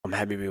I'm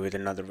happy with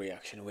another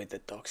reaction with the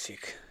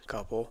toxic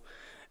couple.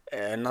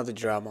 Another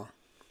drama,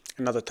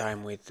 another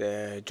time with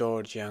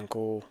George,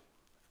 Janko,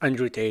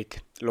 Andrew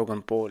Tate,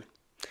 Logan Paul.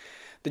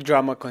 The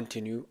drama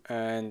continue,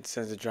 and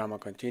since the drama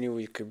continue,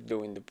 we keep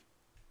doing the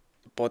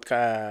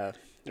podcast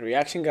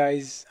reaction,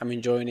 guys. I'm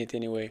enjoying it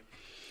anyway.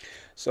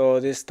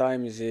 So this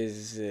time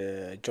is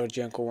George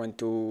Janko went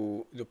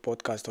to the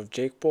podcast of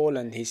Jake Paul,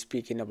 and he's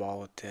speaking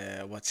about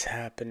what's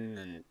happened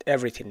and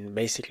everything.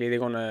 Basically, they're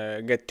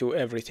gonna get to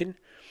everything.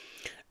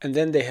 And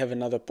then they have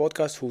another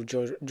podcast who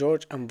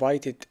George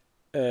invited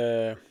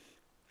uh,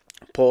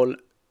 Paul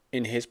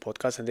in his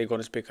podcast, and they're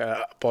gonna speak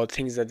about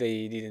things that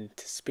they didn't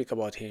speak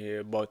about here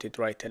about it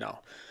right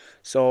now.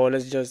 So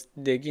let's just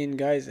dig in,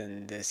 guys,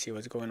 and see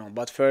what's going on.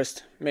 But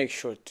first, make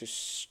sure to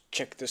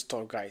check the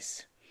store,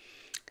 guys.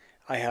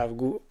 I have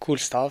cool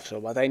stuff, so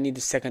but I need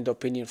a second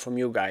opinion from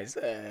you guys.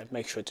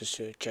 Make sure to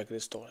check the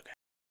store, guys.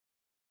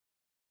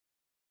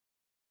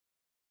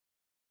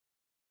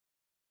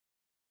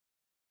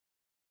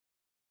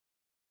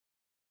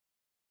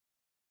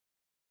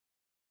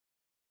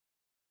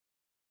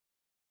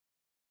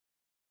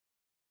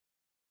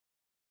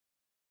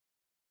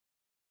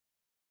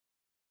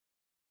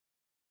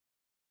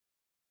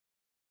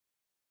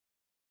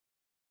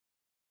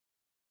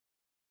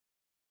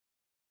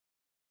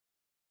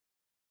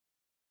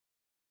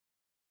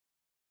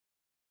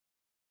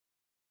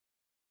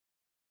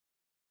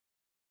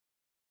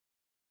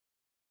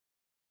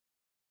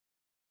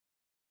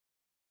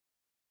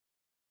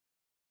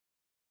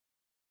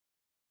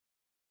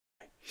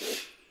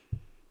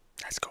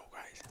 Let's go,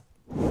 guys.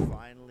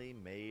 Finally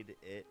made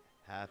it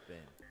happen.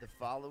 The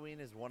following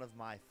is one of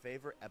my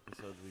favorite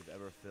episodes we've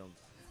ever filmed.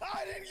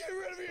 I didn't get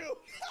rid of you!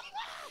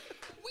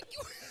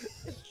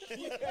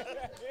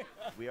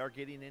 We are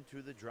getting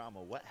into the drama.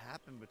 What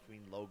happened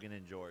between Logan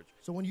and George?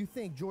 So when you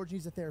think George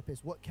needs a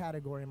therapist, what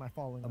category am I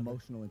following?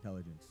 Emotional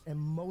intelligence.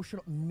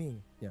 Emotional,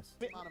 me. Yes.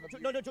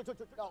 No,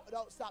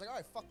 stop. Like, all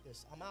right, fuck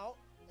this. I'm out.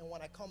 And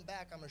when I come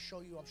back, I'm going to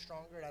show you I'm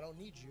stronger and I don't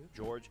need you.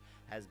 George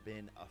has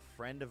been a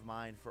friend of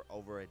mine for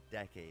over a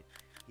decade.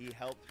 He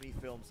helped me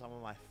film some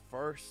of my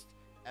first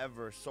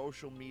ever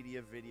social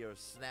media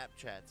videos,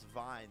 Snapchats,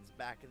 Vines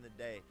back in the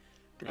day.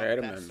 I A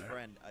remember. best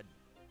friend,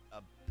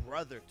 a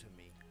brother to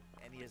me.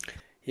 And he is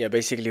Yeah,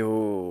 basically,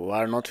 who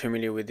are not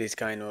familiar with this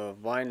kind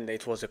of wine,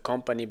 it was a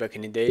company back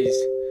in the days.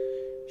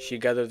 She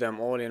gathered them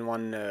all in in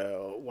one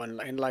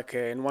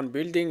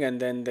building, and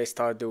then they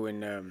start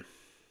doing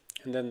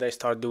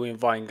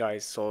Vine,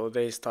 guys. So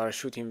they start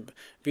shooting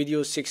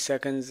videos, 6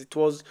 seconds. It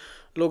was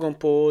Logan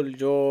Paul,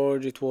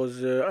 George. It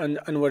was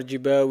Anwar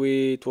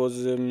Jibawi. It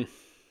was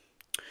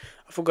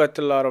I forgot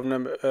a lot of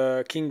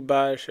number. King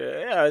Bash.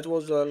 Yeah, it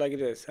was like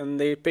this, and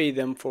they pay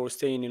them for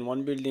staying in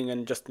one building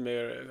and just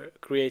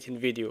creating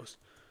videos.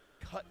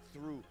 cut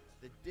through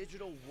the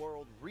digital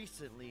world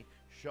recently,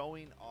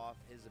 showing off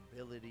his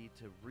ability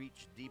to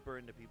reach deeper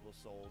into people's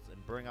souls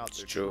and bring out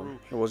their true. true,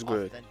 It was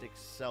good. authentic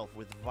self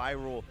with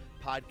viral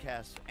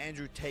podcasts,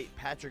 Andrew Tate,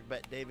 Patrick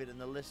Bet David, and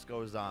the list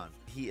goes on.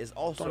 He is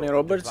also Tony a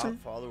Robertson?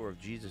 devout follower of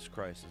Jesus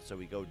Christ, and so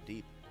we go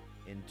deep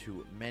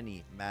into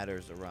many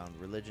matters around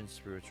religion,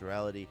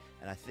 spirituality,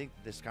 and I think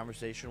this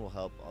conversation will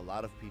help a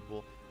lot of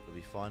people. It'll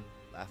be fun,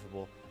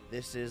 laughable.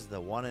 This is the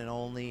one and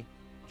only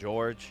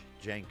George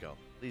Janko.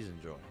 Please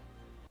enjoy.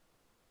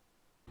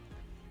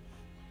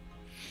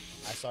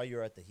 I saw you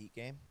were at the Heat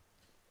game,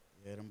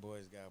 Yeah, them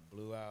boys got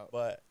blew out.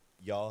 but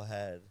y'all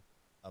had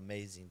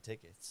amazing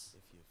tickets.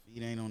 If your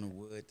feet ain't on the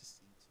wood, the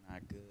seat's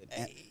not good.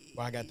 And,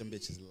 well, I got them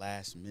bitches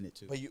last minute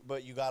too.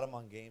 But you got them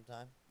on Game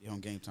Time. Yeah, on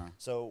game time.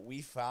 So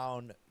we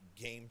found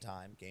Game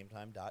Time,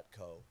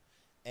 gametime.co,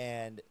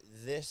 and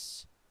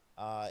this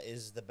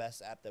is the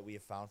best app that we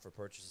have found for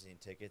purchasing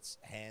tickets,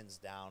 hands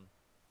down,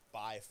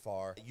 by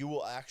far. You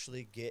will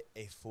actually get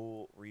a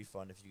full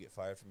refund if you get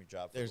fired from your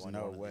job. There's going to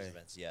no one of these way.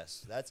 events.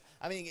 Yes,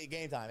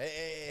 Game Time.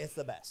 It's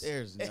the best.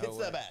 There's no It's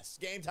way. the best.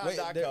 Wait,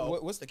 Gametime.co.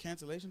 what's the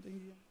cancellation thing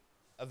again?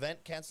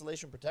 Event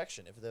cancellation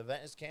protection. If the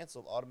event is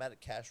canceled, automatic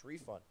cash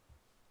refund.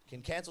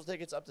 Can cancel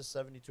tickets up to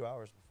 72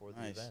 hours before the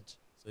Nice. event.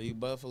 So you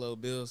Buffalo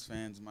Bills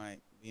fans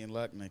might be in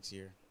luck next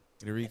year.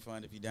 Get a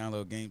refund if you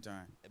download Game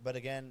Time. But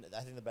again,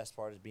 I think the best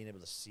part is being able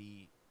to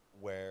see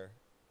where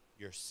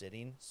you're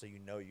sitting, so you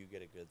know you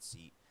get a good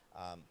seat.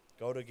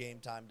 Go to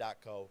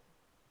gametime.co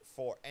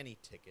for any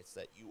tickets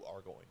that you are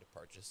going to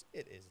purchase.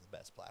 It is the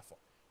best platform.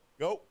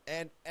 Go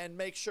and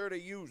make sure to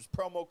use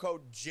promo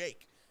code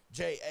JAKE,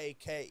 Jake,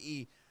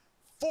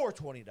 for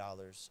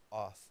 $20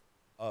 off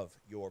of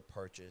your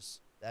purchase.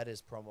 That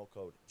is promo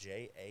code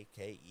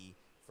JAKE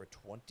for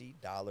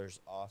 $20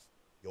 off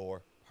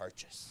your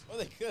purchase. Oh,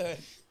 they could.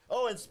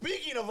 Oh, and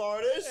speaking of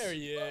artists, There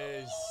he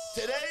is.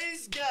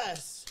 today's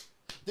guest,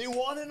 the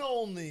one and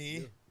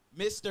only.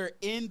 Mr.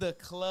 In the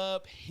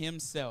Club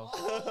himself.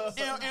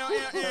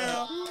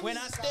 When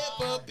I step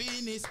up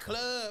in this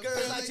club,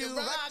 Girls like to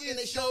rock and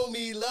they show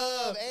me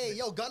love. Hey,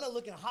 yo, Gunna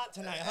looking hot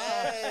tonight,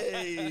 huh?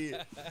 Hey.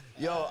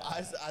 Yo,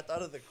 I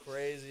thought of the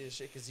craziest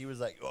shit because he was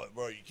like, oh,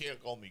 bro, you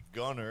can't call me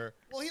Gunner.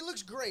 Well, he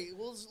looks great.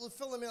 We'll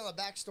fill him in on the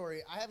backstory.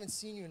 I haven't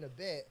seen you in a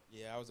bit.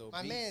 Yeah, I was obese.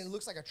 My man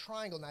looks like a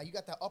triangle now. You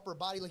got that upper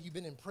body like you've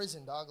been in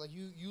prison, dog. Like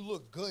you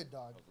look good,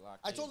 dog.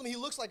 I told him he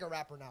looks like a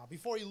rapper now.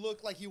 Before he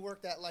looked like he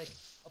worked at like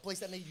a place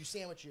that made you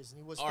sandwiches and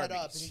he was fed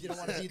up and he didn't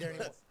want to be there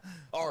anymore.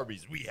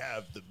 Arby's, we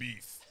have the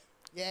beef.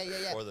 Yeah.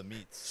 Or the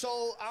meats.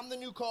 So I'm the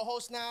new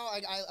co-host now.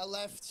 I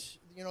left,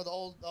 the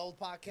old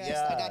podcast.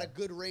 Yeah. I got a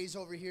good raise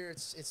over here.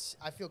 It's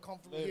I feel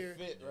comfortable here.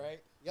 Fit, right?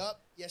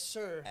 Yup. Yes,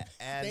 sir.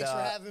 And, thanks for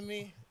having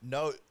me.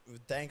 No,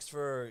 thanks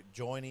for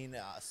joining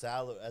as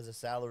a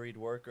salaried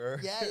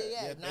worker.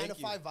 Yeah. 9 to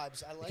 5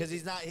 vibes. I like Because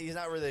it. he's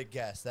not really a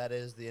guest. That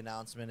is the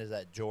announcement. Is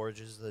that George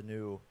is the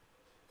new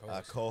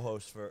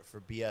co-host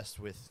for BS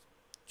with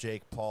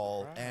Jake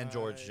Paul and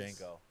George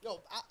Janko. Yo,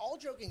 all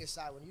joking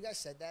aside, when you guys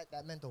said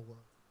that meant the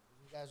world.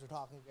 You guys were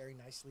talking very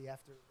nicely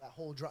after that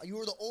whole drop. You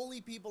were the only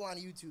people on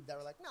YouTube that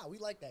were like, "Nah, we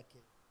like that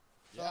kid."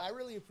 So I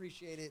really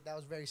appreciate it. That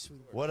was very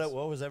sweet. What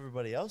was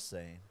everybody else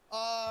saying?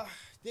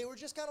 They were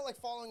just kind of like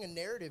following a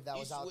narrative that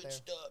was out there. He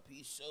switched up.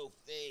 He's so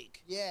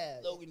fake. Yeah.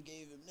 Logan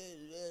gave him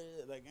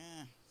this, like,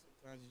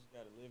 sometimes you just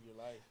gotta live your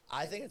life.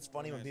 I think it's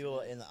funny when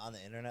people on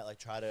the internet like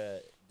try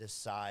to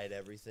decide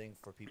everything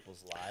for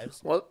people's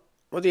lives. Well,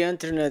 what the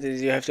internet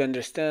is, you have to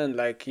understand,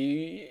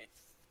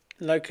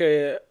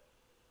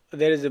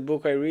 there is a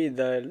book I read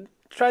that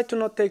try to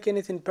not take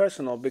anything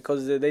personal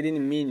because they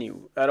didn't mean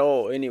you at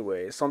all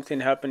anyway. Something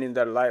happened in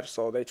their life,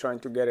 so they're trying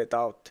to get it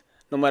out.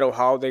 No matter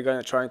how, they're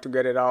gonna try to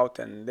get it out,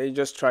 and they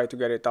just try to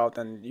get it out,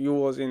 and you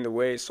was in the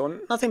way. So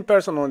nothing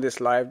personal in this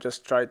life,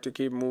 just try to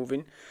keep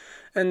moving.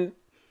 And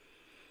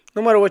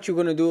no matter what you're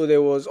gonna do,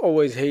 there was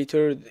always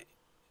hater.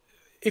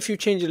 If you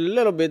change it a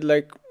little bit,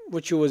 like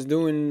what you was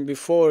doing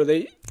before,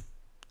 the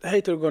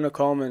hater gonna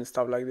come and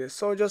stuff like this.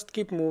 So just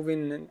keep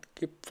moving and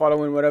keep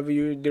following whatever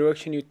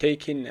direction you're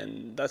taking,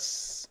 and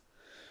that's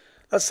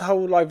how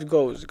life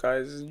goes,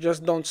 guys.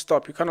 Just don't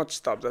stop. You cannot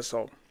stop. That's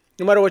all.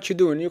 No matter what you're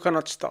doing, you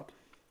cannot stop.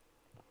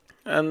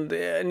 And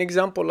an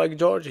example like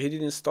George, he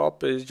didn't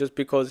stop is just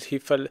because he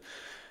felt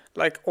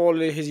like all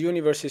his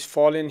universe is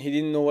falling. He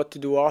didn't know what to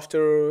do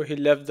after he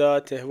left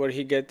that,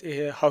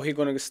 how he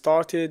gonna get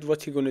started,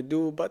 what he gonna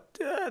do. But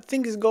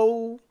things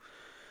go.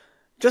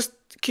 Just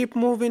keep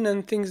moving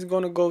and things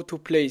gonna go to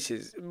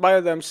places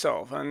by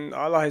themselves, and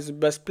Allah is the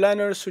best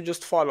planner, so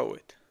just follow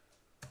it.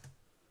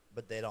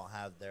 But they don't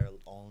have their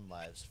own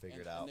lives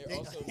figured out. They're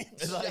also,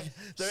 It's like,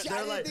 they're I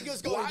didn't like, think it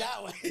was going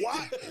that way.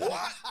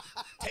 What?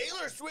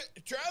 Taylor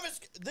Swift, Travis,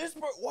 this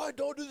part, why?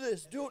 Don't do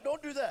this. Don't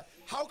do that.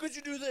 How could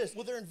you do this?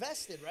 Well, they're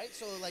invested, right?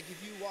 So, like,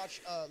 if you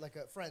watch like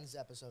a Friends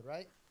episode,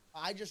 right?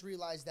 I just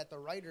realized that the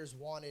writers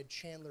wanted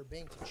Chandler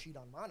Bing to cheat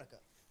on Monica.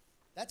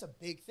 That's a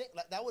big thing.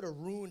 Like, that would have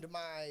ruined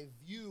my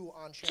view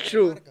on Chandler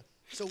True. and Monica.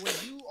 So when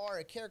you are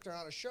a character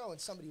on a show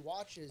and somebody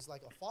watches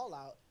like a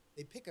Fallout,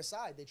 they pick a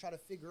side. They try to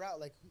figure out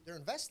like they're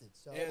invested.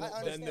 So And I then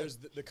understand. there's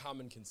the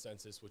common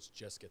consensus, which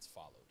just gets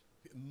followed.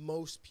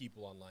 Most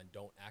people online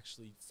don't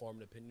actually form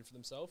an opinion for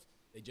themselves.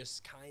 They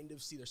just kind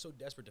of see, they're so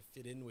desperate to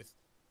fit in with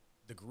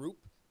the group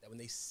that when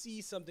they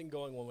see something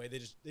going one way,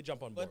 they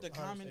jump on board. but the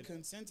common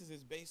consensus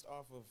is based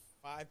off of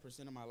 5%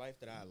 of my life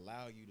that I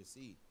allow you to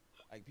see.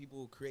 Like,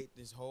 people create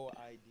this whole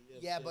idea.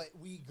 Yeah, of but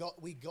we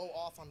go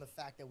off on the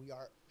fact that we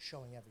are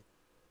showing everything.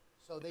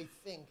 So they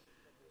think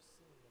that they're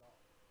seeing it all.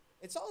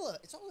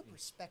 It's all a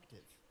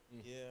perspective.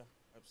 Yeah,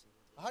 absolutely.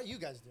 How are you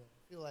guys doing?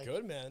 I feel like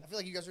Good, man. I feel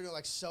like you guys are doing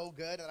like so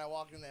good, and I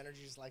walked in, the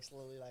energy just like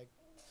slowly like.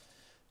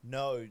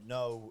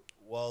 No.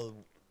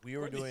 Well,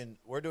 we're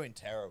doing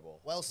terrible.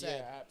 Well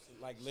said. Yeah,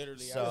 absolutely. Like, literally.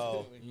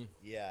 So absolutely.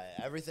 yeah,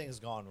 everything's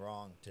gone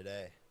wrong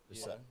today.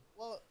 Yeah.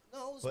 Well,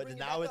 no. Let's But bring it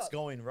now back it's up.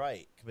 going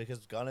right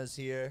because Gunna's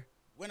here.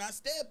 When I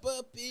step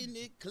up in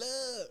the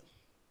club.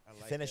 I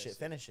like Finish that it. shit.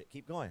 Finish it.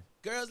 Keep going.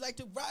 Girls like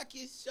to rock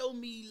it, show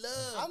me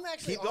love. I'm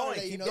actually Keep honored going,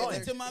 that you keep know going. that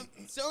Listen to my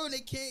song, they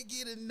can't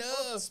get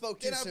enough. spoke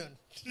too Then I- soon.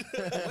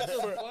 What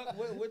the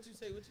fuck? What you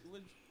say?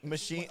 What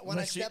Machine. When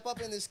I machine. step up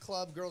in this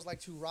club, girls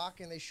like to rock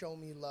and they show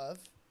me love.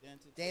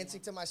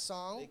 Dancing to my They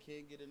song.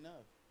 can't get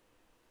enough.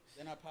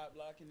 Then I pop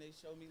block and they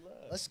show me love.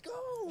 Let's go.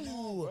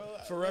 Bro,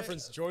 For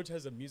reference, George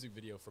has a music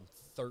video from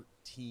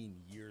 13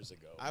 years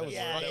ago. I was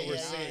that yeah, we're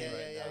yeah, seeing yeah,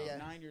 right yeah, now.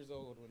 yeah. 9 years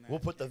old when that We'll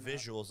put the came out.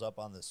 visuals up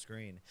on the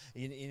screen.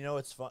 You know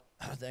it's fun.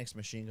 Thanks,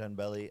 Machine Gun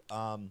Belly.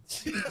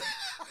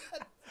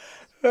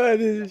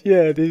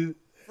 This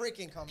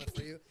Freaking coming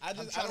for you. I I'm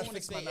don't trying want to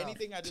fix say my mouth.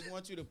 anything. I just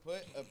want you to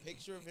put a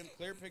picture of him,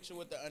 clear picture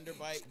with the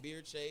underbite,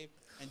 beard shave,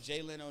 and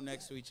Jay Leno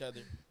next to each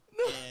other.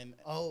 And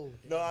Oh.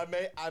 No,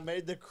 I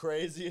made the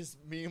craziest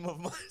meme of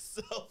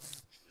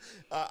myself.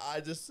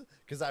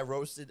 Because I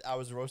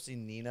was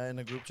roasting Nina in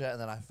the group chat,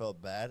 and then I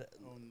felt bad.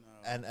 oh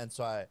no. And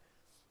so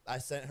I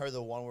sent her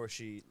the one where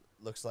she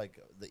looks like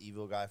the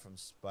evil guy from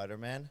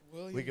Spider-Man.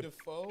 William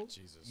Dafoe.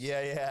 Jesus.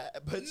 Yeah,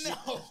 but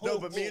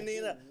but me and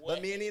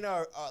Nina,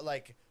 are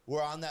like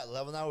we're on that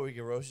level now where we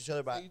can roast each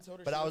other. So But you told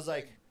her but she I was looked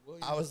like,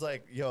 Well, I was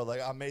like, yo,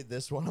 like I made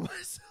this one of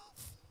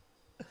myself.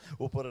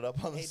 We'll put it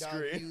up on the Hey, dog,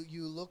 screen.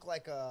 you look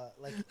like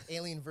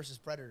Alien versus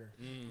Predator.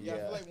 yeah, I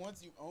Yeah. feel like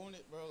once you own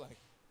it, bro, like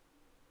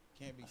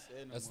can't be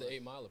said no That's more. the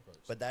 8 Mile approach.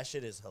 But that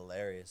shit is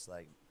hilarious,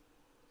 like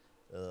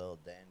the little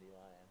dandelion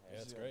hair.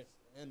 Yeah, it's great.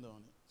 End on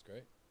it. It's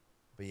great.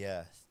 But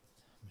yeah,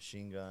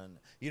 Machine Gun.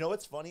 You know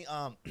what's funny?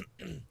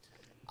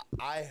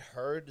 I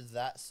heard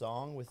that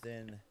song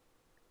within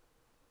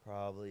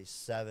probably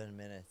 7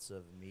 minutes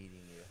of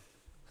meeting you.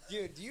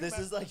 Dude, do you This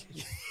is like,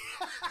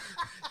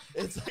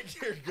 it's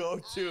like your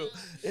go-to.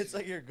 It's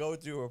like your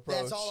go-to approach.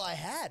 That's all I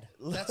had.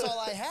 That's all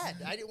I had.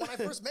 When I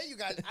first met you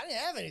guys, I didn't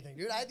have anything,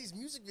 dude. I had these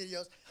music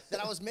videos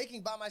that I was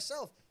making by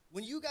myself.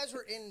 When you guys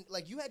were in,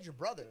 like, you had your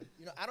brother.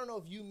 You know, I don't know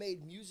if you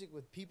made music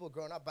with people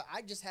growing up, but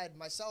I just had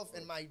myself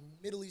and my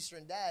Middle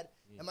Eastern dad.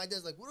 And my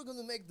dad's like, we're going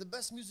to make the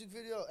best music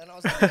video. And I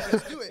was like, yeah,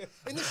 let's do it.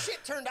 And this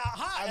shit turned out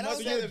hot. And I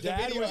was your like,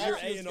 dad was your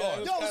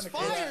A&R. yo, it was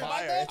fire.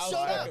 My dad I was showed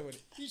up. fucking with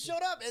it. He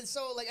showed up. And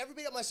so, like,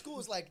 everybody at my school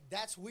was like,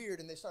 that's weird.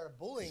 And they started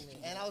bullying me.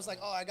 And I was like,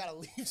 oh, I got to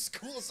leave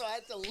school. So I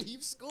had to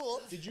leave school.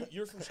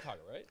 You're from Chicago,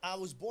 right? I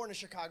was born in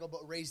Chicago,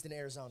 but raised in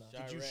Arizona.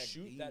 Did you Chirac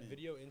shoot that demon.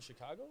 video in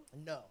Chicago?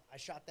 No, I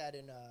shot that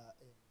in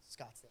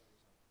Scottsdale,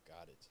 Arizona.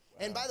 Got it.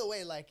 And by the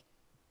way, like,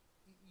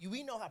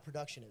 we know how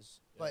production is,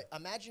 but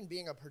imagine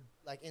being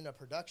in a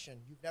production,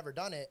 you've never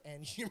done it,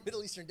 and your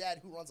Middle Eastern dad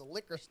who runs a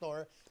liquor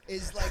store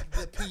is like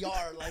the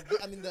PR, like the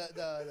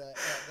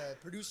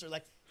producer,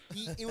 like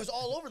it was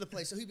all over the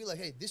place. So he'd be like,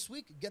 "Hey, this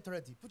week, get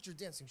ready, put your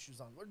dancing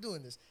shoes on. We're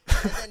doing this."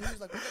 And then he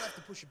was like, "We're gonna have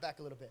to push it back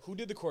a little bit." Who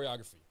did the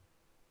choreography?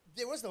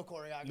 There was no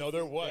choreography. No,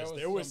 there was.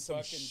 There was some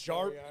some fucking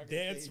sharp choreography.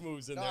 dance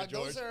moves in there, Dog,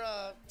 George. those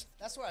are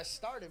that's where I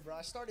started, bro.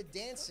 I started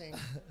dancing,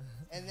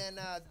 and then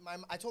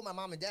I told my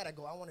mom and dad, I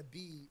go, I want to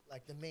be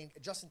like the main.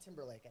 Justin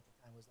Timberlake at the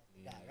time was like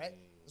the guy, right?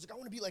 I was like, I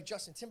want to be like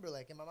Justin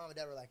Timberlake, and my mom and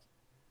dad were like,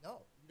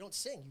 no, you don't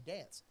sing, you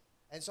dance.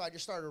 And so I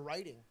just started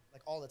writing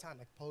like all the time,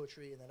 like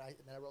poetry, and then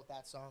I wrote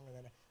that song, and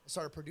then I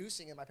started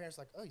producing, and my parents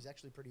were like, oh, he's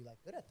actually pretty like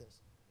good at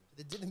this. So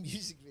they did the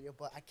music video,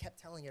 but I kept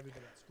telling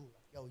everybody at school,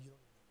 like, yo, you don't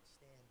even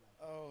understand, like.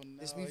 Oh no,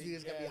 This music he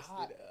is gonna be gassed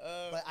hot, it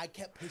up. but I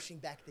kept pushing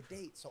back the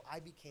date, so I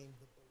became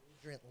the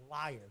belligerent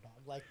liar,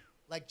 dog.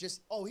 Like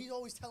just he's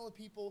always telling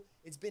people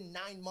it's been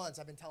 9 months.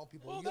 I've been telling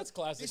people. Well, that's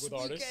classic this with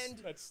artists.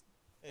 weekend- That's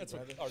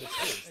what brother. artists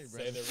do. Hey, Say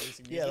brother. they're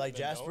releasing music. Yeah, like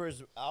and then don't.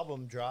 Jasper's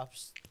album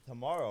drops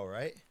tomorrow,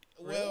 right?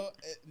 Well,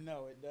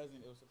 no, it doesn't.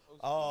 It was supposed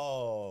to.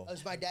 Oh.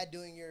 Was my dad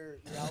doing your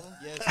album?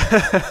 Yes.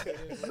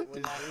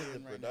 We're locked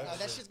in right now. No,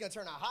 that shit's gonna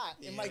turn out hot.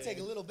 It might Yeah. take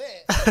a little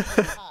bit. But it's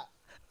gonna be hot.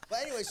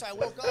 But anyway, so I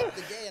woke up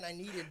the day and I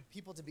needed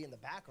people to be in the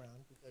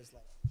background because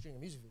like shooting a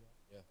music video.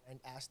 Yeah. And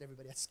asked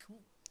everybody at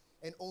school.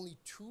 And only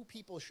 2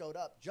 people showed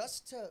up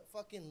just to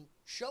fucking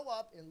show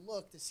up and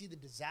look to see the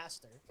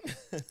disaster.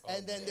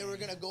 And then they were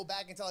gonna go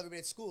back and tell everybody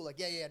at school, like,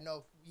 yeah,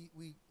 no,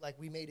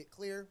 we made it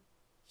clear,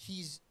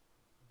 he's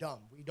dumb.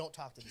 We don't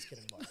talk to this kid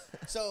anymore.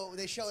 So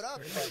they showed up.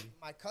 And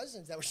my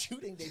cousins that were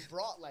shooting, they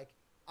brought like,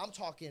 I'm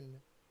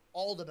talking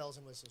all the bells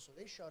and whistles. So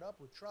they showed up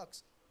with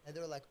trucks, and they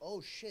were like,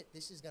 oh shit,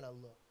 this is gonna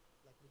look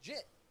like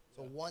legit.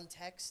 So one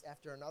text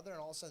after another,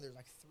 and all of a sudden there's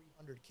like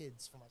 300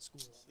 kids from my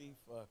school. See,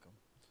 fuck them.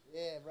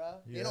 Yeah, bro.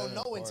 They Yeah, don't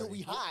know party. until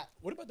we hot.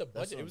 What about the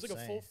That's budget? what It was I'm like a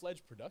saying.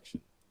 full-fledged production.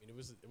 I mean,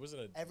 it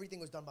wasn't a. Everything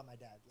was done by my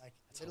dad. Like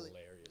literally,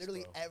 hilarious,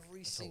 literally bro. every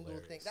That's single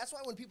thing. hilarious. That's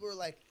why when people are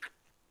like,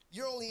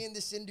 "You're only in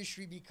this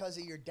industry because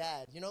of your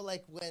dad," you know,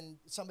 like when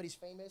somebody's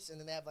famous and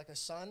then they have like a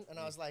son, and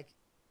I was like,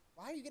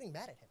 "Why are you getting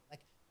mad at him?"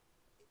 Like,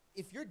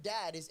 if your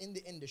dad is in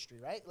the industry,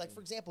 right? Like,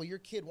 for example, your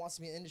kid wants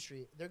to be in the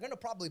industry, they're gonna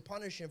probably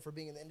punish him for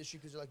being in the industry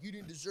because they're like, "You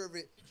didn't deserve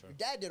it. Your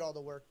dad did all the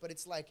work." But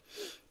it's like,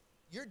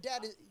 your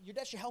dad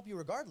should help you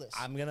regardless.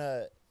 I'm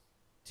gonna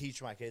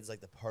teach my kids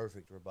like the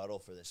perfect rebuttal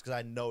for this because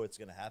I know it's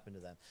gonna happen to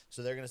them.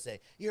 So they're gonna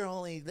say, "You're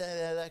only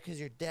that because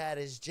your dad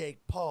is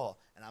Jake Paul,"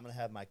 and I'm gonna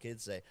have my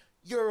kids say,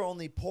 "You're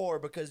only poor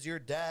because your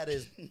dad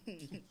is."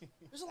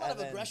 There's a lot and of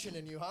then aggression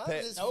in you, huh?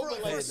 pay- There's No, for, but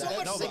for like so that-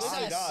 much no, but honest to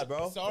success. God,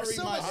 bro. Sorry,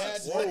 so my much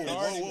dad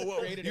success.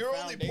 created a You're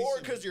only poor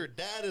foundation. because your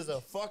dad is a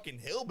fucking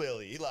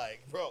hillbilly.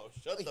 Like, bro,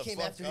 shut He the came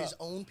fuck after up. his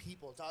own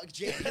people, dog.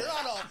 Jake,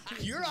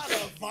 you're on a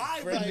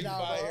vibe Friendly right now,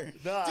 fire.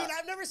 bro. Nah. Dude,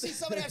 I've never seen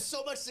somebody have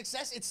so much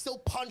success. It's still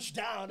punched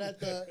down at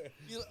the.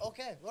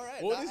 Okay, all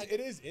right. Well, Nah,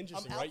 it is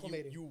interesting, right?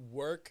 acclimating. You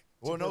work.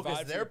 Well, to no, because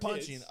provide for they're your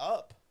punching kids.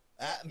 up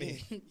at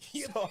me,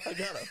 so I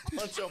gotta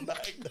punch them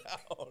back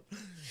down.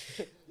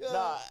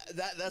 Nah,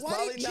 that's Why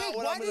probably did not Jake,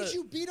 what why I'm gonna. did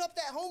you beat up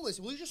that homeless?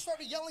 Well, you just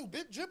started yelling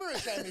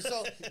gibberish at me,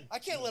 so I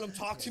can't let him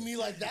talk to me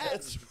like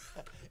that.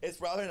 It's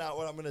probably not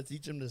what I'm gonna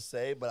teach him to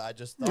say, but I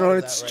just thought No,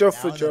 of it's that right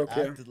just now a and joke, then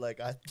yeah. acted like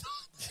I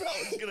thought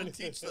I was gonna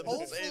teach them to say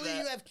Hopefully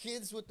that. you have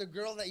kids with the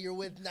girl that you're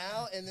with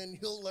now, and then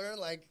he'll learn,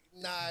 like,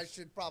 nah, I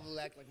should probably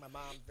act like my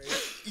mom, very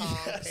calm,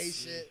 Yes.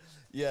 patient.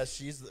 Yeah,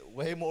 she's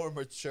way more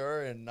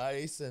mature and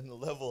nice and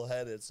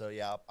level-headed. So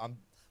yeah,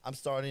 I'm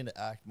starting to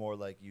act more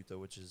like Yuta,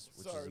 which is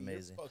Sorry,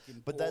 amazing. You're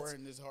fucking But poor that's-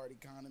 in this hard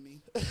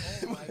economy.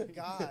 Oh my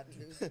god,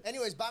 dude.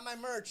 Anyways, buy my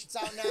merch. It's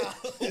out now.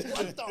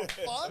 What the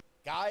fuck?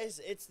 Guys,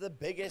 it's the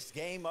biggest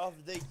game of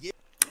the year.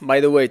 By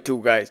the way,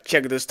 too, guys,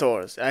 check the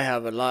stores. I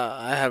have a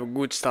lot. I have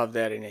good stuff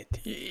there in it.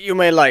 You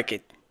may like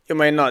it. You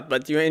may not,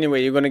 but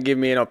anyway, you're gonna give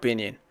me an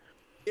opinion.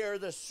 They're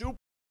the super.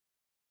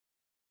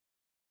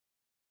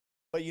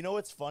 But you know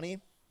what's funny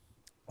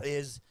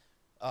is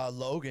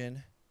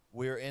Logan.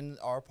 We're in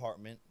our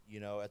apartment, you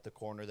know, at the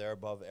corner there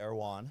above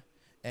Erewhon.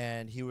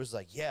 And he was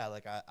like, yeah,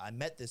 like I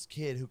met this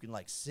kid who can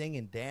like sing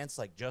and dance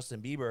like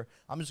Justin Bieber.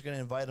 I'm just gonna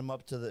invite him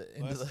up to the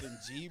Justin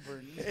Bieber.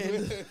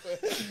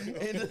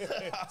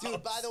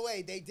 Dude, by the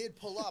way, they did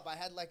pull up. I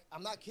had like,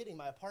 I'm not kidding.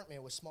 My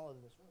apartment was smaller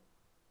than this room.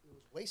 It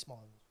was way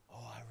smaller than this room.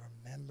 Oh, I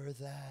remember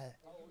that.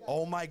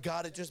 Oh my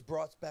God, it just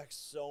brought back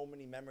so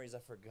many memories I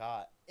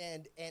forgot.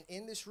 And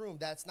in this room,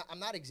 I'm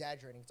not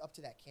exaggerating. It's up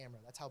to that camera.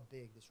 That's how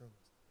big this room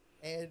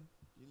is. And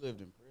You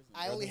lived in prison.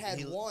 I only had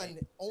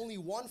only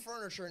one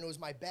furniture, and it was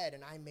my bed,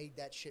 and I made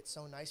that shit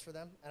so nice for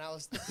them. And I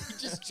was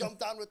just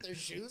jumped on with their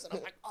shoes, and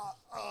I'm like,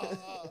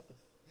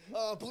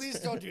 please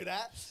don't do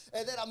that.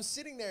 And then I'm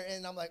sitting there,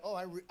 and I'm like, oh,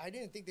 I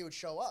didn't think they would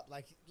show up.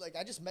 Like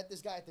I just met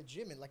this guy at the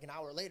gym, and like an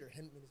hour later,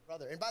 him and his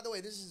brother. And by the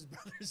way, this is his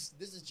brother's.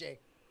 This is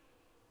Jake.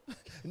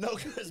 No,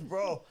 because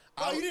bro,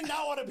 You did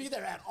not want to be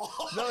there at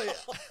all. No,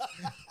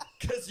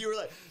 because you were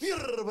like, and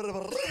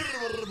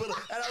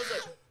I was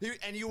like,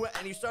 and you went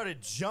and you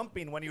started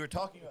jumping when you were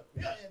talking about,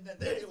 and then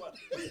there you went,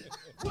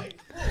 wait,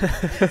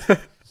 and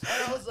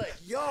I was like,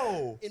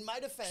 yo, In my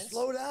defense,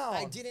 slow down.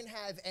 I didn't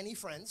have any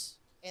friends,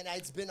 and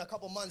it's been a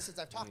couple months since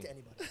I've talked to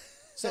anybody.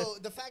 So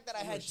the fact that I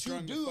had two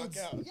strung the fuck dudes,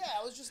 out. yeah,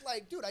 I was just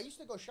like, dude, I used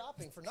to go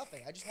shopping for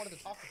nothing. I just wanted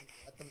to talk to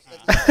people.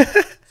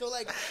 So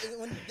like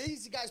when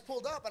these guys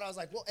pulled up, and I was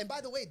like, well, and by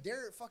the way,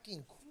 they're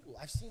fucking cool.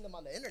 I've seen them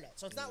on the internet,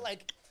 so it's not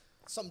like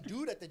some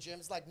dude at the gym.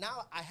 It's like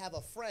now I have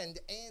a friend,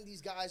 and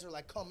these guys are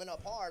like coming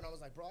up hard, and I was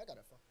like, bro, I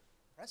gotta fucking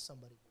impress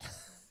somebody.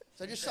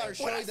 So I just started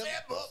showing them.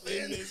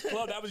 In this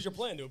club, that was your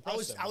plan to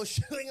impress them. I was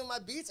showing them my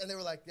beats, and they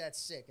were like,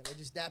 that's sick, and they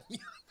just dapped me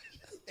up.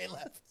 They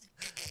left.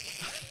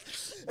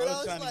 I And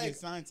was I trying was to like, get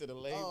signed to the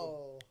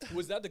label. oh.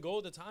 Was that the goal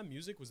at the time?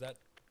 Music? Was that?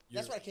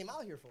 That's what I came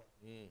out here for.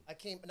 I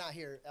came not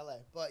here, LA,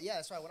 but yeah,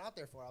 that's what I went out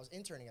there for. I was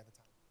interning at the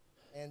time,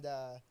 and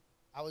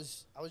I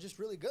was just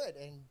really good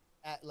and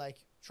at like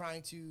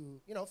trying to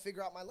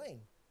figure out my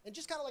lane, and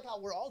just kind of like how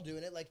we're all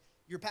doing it. Like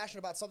you're passionate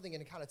about something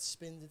and it kind of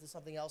spins into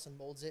something else and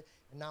molds it.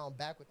 And now I'm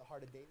back with the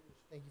Heart of David.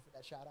 Thank you for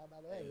that shout out,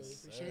 by the way. I really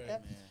appreciate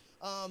that.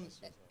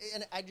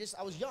 And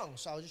I was young,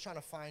 so I was just trying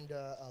to find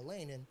a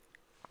lane,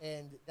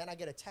 and then I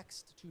get a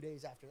text 2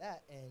 days after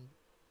that, and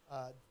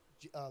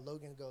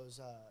Logan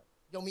goes,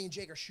 yo, me and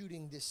Jake are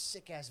shooting this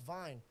sick-ass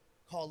Vine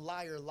called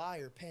Liar,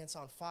 Liar, Pants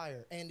on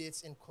Fire, and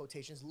it's, in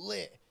quotations,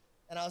 lit.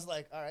 And I was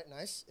like, all right,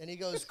 nice. And he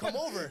goes, come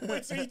over.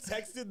 Wait, so he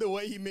texted the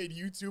way he made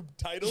YouTube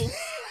titles?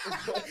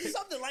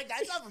 Something like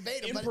that. It's not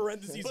verbatim. In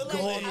parentheses, but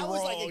gone like, I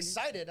was like wrong.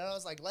 excited, and I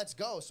was like, let's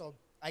go. So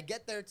I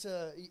get there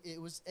to,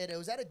 it was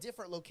at a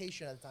different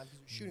location at the time because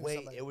we were shooting Wait,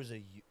 something. it was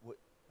a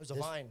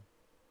Vine.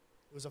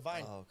 It was a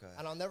Vine. Oh, okay.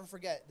 And I'll never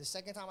forget, the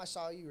second time I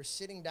saw you, you were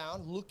sitting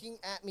down, looking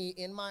at me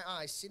in my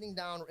eyes, sitting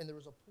down, and there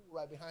was a pool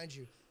right behind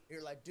you.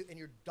 You're like, dude, and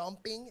you're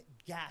dumping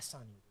gas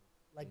on you.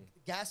 Like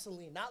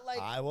gasoline. Not like.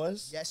 I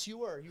was? Yes, you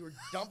were. You were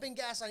dumping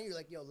gas on you. You're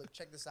like, yo, look,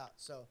 check this out.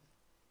 So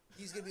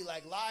he's going to be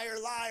like, liar,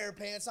 liar,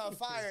 pants on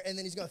fire. And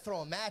then he's going to throw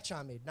a match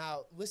on me.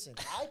 Now, listen,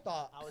 I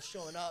thought I was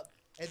showing up,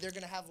 and they're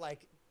going to have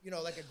like a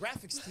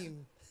graphics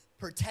team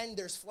pretend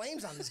there's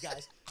flames on these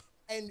guys.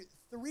 And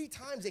 3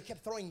 times they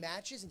kept throwing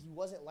matches and he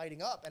wasn't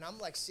lighting up, and I'm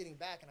like sitting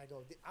back and I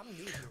go, I'm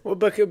new here. Well,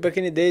 back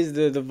in the days,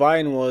 the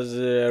Vine was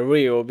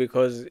real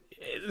because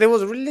there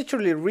was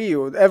literally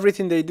real.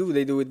 Everything they do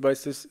it by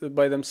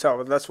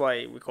themselves. That's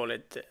why we call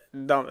it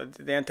dumb.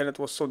 The internet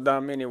was so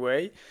dumb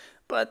anyway,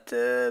 but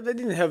they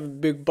didn't have a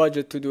big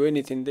budget to do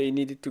anything. They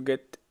needed to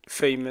get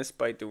famous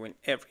by doing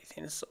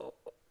everything. So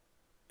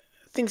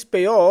things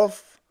pay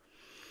off,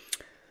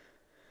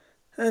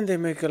 and they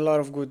make a lot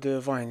of good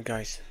Vine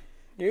guys.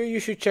 You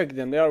should check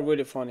them. They are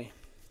really funny.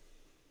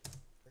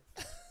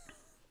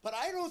 But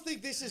I don't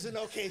think this is an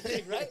okay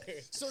thing, right?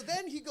 So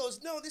then he goes,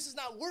 no, this is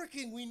not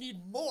working. We need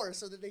more.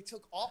 So that they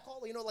took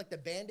alcohol, like the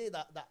Band-Aid,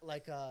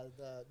 like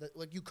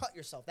you cut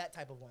yourself, that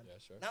type of one. Yeah,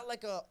 sure. Not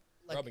like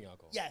Rubbing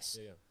alcohol. Yes.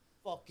 Yeah.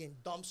 Fucking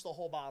dumps the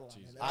whole bottle on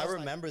him. And I was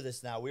remember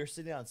this now. We were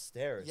sitting on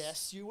stairs.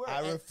 Yes, you were.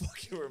 I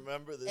fucking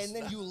remember this. And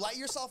then now. you light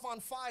yourself on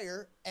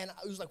fire, and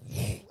it was like,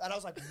 and I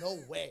was like, no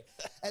way.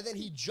 And then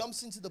he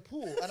jumps into the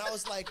pool, and I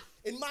was like,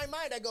 in my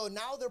mind, I go,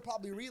 now they'll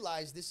probably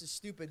realize this is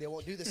stupid. They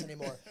won't do this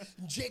anymore.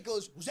 And Jake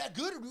goes, was that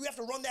good, or do we have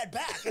to run that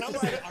back? And I'm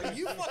like, are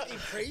you fucking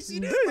crazy,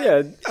 dude?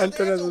 Yeah, so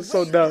Antoine was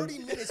so wait dumb. 30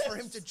 minutes for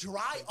him to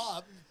dry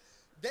up.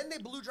 Then they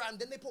blew dry him.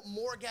 Then they put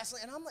more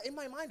gasoline. And I'm like, in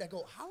my mind, I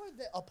go, how are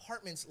the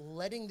apartments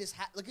letting this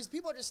happen? Because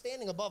people are just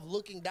standing above,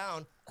 looking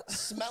down,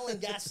 smelling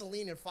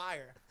gasoline and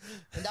fire.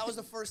 And that was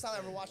the first time I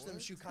ever watched them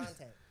shoot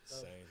content.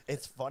 So.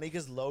 It's funny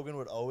because Logan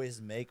would always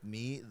make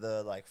me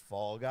the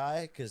fall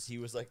guy because he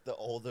was like the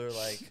older,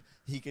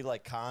 he could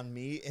con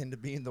me into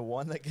being the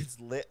one that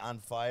gets lit on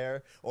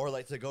fire, or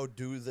to go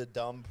do the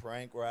dumb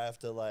prank where I have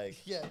to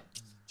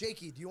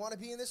Jakey, do you want to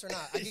be in this or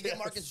not? I can get Yes.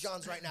 Marcus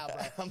Johns right now, bro.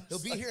 I'm He'll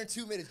just be like- here in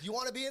 2 minutes. Do you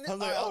want to be in this? I'm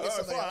like, I'll all get right,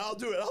 somebody fine, else. I'll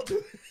do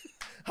it.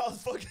 I'll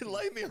fucking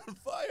light me on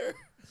fire.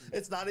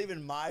 It's not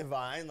even my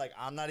Vine. Like,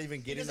 I'm not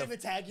even getting doesn't even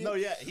tag you? No,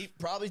 yeah, he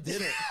probably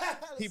didn't.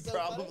 He That's so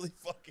funny. probably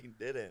fucking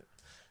didn't.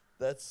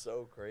 That's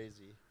so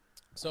crazy.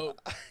 So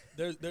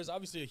there's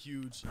obviously a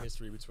huge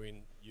history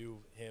between you,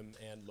 him,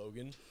 and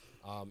Logan.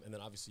 And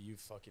then obviously you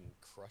fucking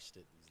crushed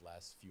it these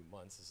last few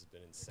months. This has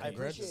been insane. I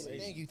appreciate it.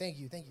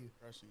 Congratulations. Thank you.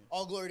 Crushing it.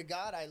 All glory to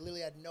God. I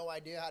literally had no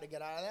idea how to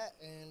get out of that.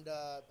 And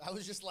I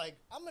was just like,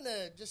 I'm going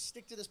to just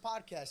stick to this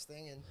podcast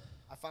thing. And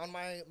I found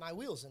my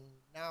wheels. And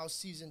now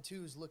season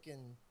 2 is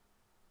looking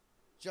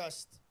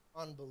just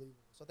unbelievable.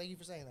 So thank you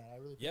for saying that. I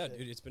really Yeah,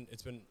 appreciate dude,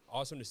 it's been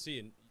awesome to see.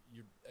 And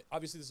you're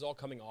obviously this is all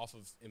coming off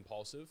of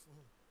Impulsive.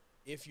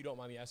 If you don't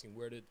mind me asking,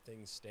 where did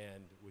things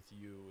stand with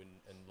you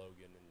and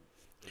Logan and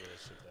the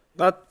relationship?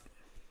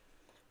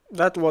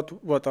 That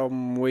what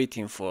I'm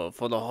waiting for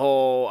the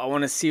whole. I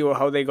want to see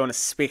how they're gonna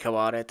speak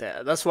about it.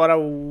 That's what I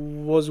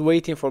was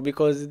waiting for,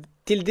 because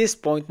till this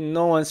point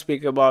no one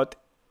speak about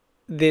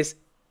this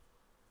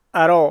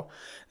at all.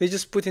 They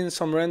just put in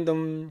some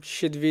random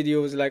shit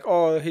videos like,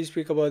 oh, he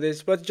speak about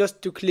this, but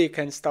just to click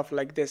and stuff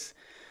like this.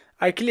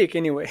 I click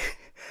anyway.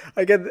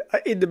 I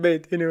eat the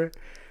bait anyway.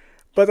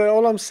 But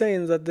all I'm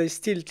saying is that they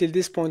still, till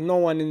this point, no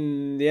one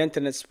in the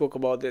internet spoke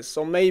about this.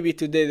 So maybe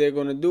today they're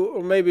gonna do,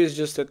 or maybe it's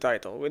just a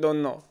title. We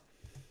don't know.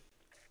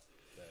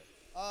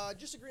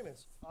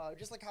 disagreements.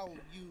 Just like how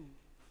you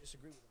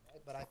disagree with them,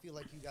 right? But I feel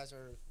like you guys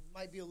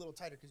might be a little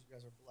tighter because you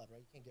guys are blood, right?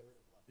 You can't get rid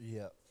of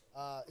blood.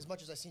 Yeah. As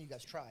much as I've seen you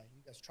guys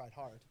tried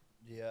hard.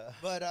 Yeah.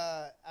 But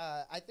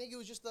I think it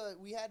was just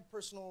we had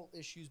personal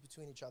issues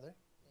between each other,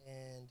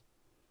 and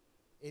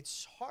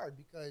it's hard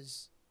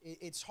because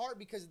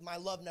my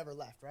love never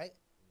left, right?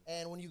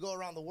 And when you go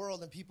around the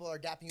world and people are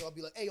dapping you up,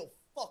 be like, "Hey, yo,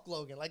 fuck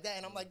Logan," like that,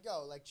 and I'm like,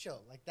 "Yo, like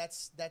chill, like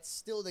that's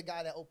still the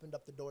guy that opened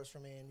up the doors for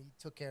me and he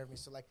took care of me."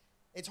 So like,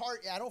 it's hard.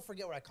 I don't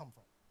forget where I come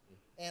from,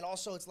 and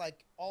also it's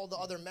like all the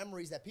other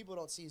memories that people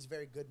don't see is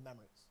very good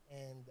memories.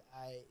 And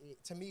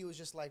to me, it was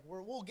just like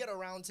we'll get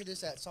around to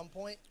this at some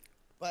point,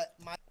 but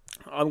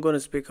I'm gonna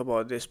speak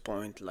about this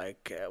point,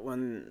 like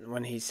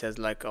when he says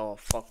like, "Oh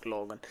fuck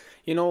Logan,"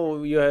 you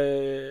know,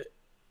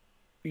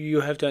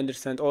 you have to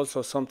understand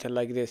also something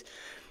like this.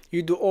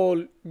 You do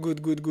all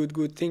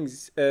good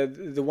things.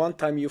 The one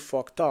time you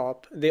fucked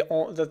up,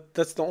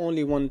 that's the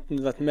only one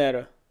that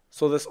matter.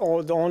 So that's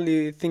all the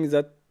only things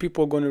that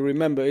people gonna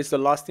remember is the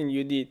last thing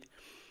you did.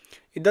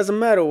 It doesn't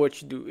matter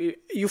what you do.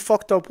 You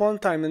fucked up one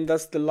time, and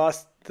that's the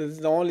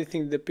only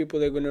thing that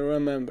people are gonna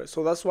remember.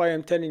 So that's why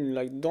I'm telling you,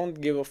 like, don't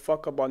give a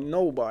fuck about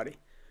nobody.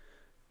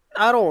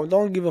 At all,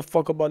 don't give a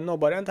fuck about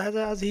nobody. And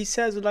as he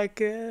says,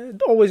 like,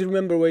 always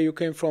remember where you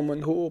came from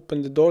and who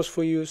opened the doors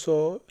for you.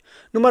 So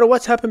no matter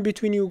what's happened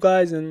between you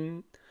guys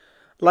and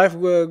life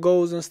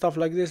goes and stuff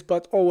like this,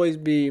 but always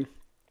be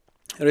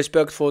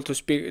respectful to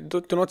speak.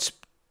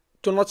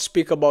 Do not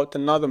speak about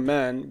another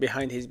man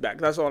behind his back.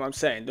 That's all I'm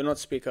saying. Do not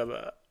speak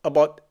about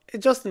it.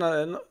 Just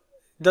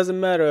doesn't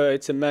matter.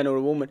 It's a man or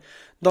a woman.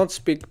 Don't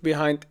speak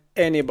behind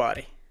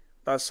anybody.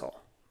 That's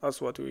all.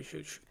 That's what we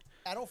should.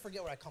 I don't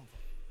forget where I come from.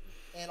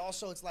 And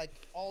also, it's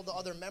like all the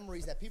other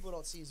memories that people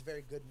don't see is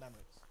very good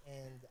memories.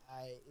 And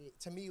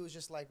to me, it was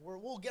just like,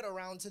 we'll get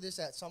around to this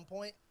at some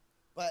point.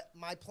 But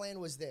my plan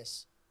was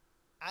this.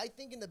 I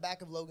think in the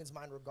back of Logan's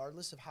mind,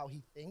 regardless of how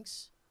he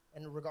thinks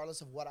and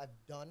regardless of what I've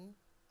done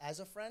as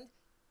a friend,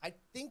 I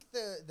think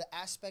the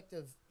aspect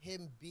of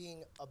him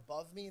being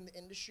above me in the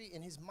industry,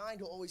 in his mind,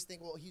 he'll always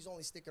think, well, he's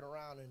only sticking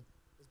around and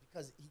it's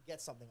because he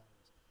gets something out of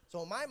this.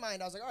 So in my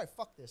mind, I was like, all right,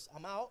 fuck this.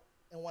 I'm out.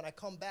 And when I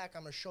come back,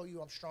 I'm going to show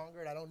you I'm stronger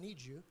and I don't need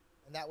you.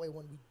 And that way,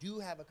 when we do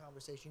have a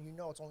conversation, you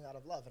know it's only out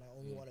of love, and I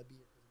only want to be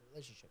in a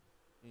relationship.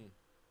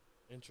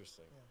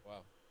 Interesting. Yeah.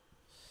 Wow.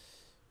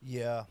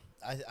 Yeah,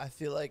 I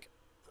feel like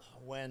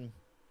when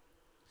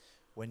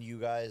you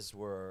guys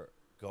were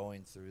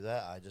going through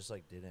that, I just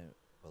like didn't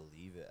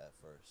believe it at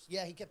first.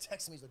 Yeah, he kept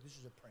texting me. He's like, "This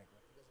is a prank,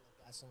 right? You guys are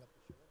like gassing up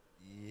the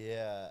shit."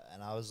 Yeah,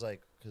 and I was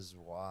like, "Cause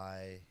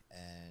why?"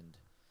 And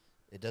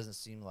it doesn't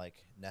seem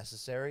like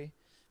necessary,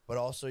 but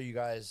also you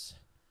guys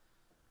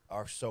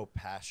are so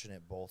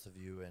passionate, both of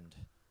you, and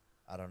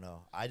I don't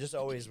know. I just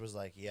always was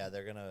like, yeah,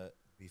 they're gonna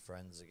be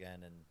friends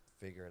again and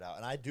figure it out,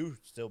 and I do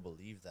still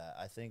believe that.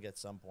 I think at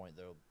some point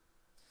they'll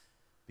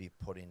be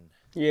putting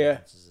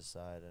differences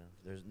aside, and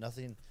there's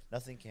nothing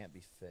can't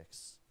be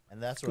fixed,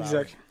 and that's what I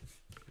would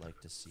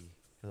like to see,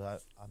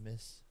 because I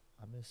miss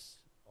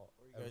Or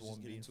you guys everyone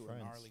just get being into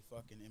friends. a gnarly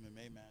fucking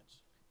MMA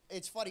match.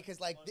 It's funny because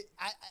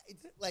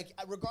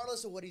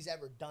regardless of what he's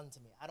ever done to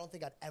me, I don't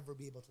think I'd ever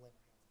be able to lay my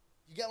hands.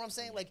 You get what I'm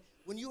saying? Like,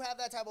 when you have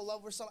that type of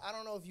love with I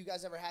don't know if you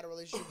guys ever had a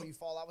relationship where you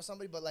fall out with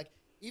somebody, but like,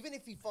 even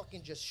if he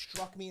fucking just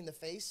struck me in the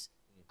face,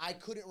 I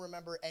couldn't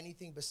remember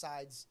anything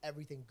besides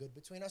everything good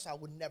between us. I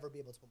would never be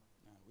able to put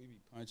my hands. Nah, we be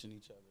punching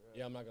each other up.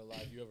 Yeah, I'm not gonna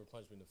lie. If you ever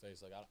punch me in the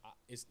face, like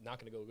it's not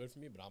gonna go good for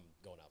me. But I'm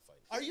going out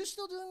fighting. Are you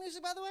still doing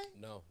music, by the way?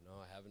 No,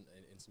 I haven't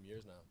in some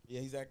years now. Yeah,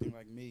 he's acting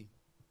like me.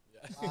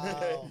 Yeah.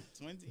 Wow.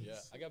 20s. Yeah,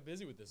 I got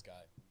busy with this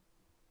guy.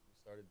 We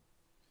started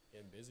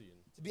Getting busy. And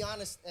To be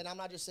honest, and I'm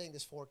not just saying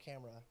this for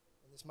camera,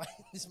 and this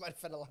might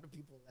offend a lot of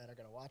people that are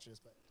gonna watch this,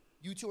 but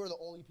you two are the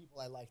only people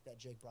I like that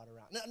Jake brought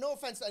around. No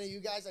offense to any of you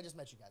guys, I just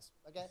met you guys,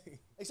 okay?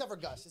 Except for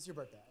Gus, it's your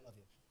birthday. I love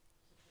you.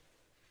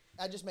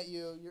 I just met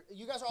you.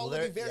 You guys are all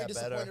looking very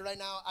disappointed right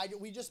now.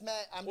 We just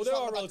met. I'm just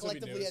talking about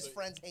collectively as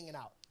friends hanging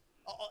out.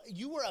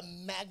 You were a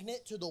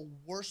magnet to the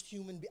worst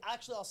human being.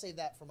 Actually, I'll save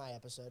that for my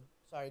episode.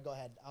 Sorry, go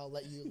ahead. I'll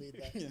let you lead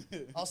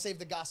that. I'll save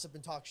the gossip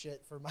and talk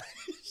shit for my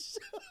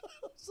show.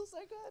 So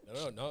sorry, go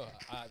ahead. No.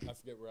 I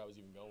forget where I was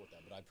even going with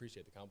that, but I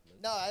appreciate the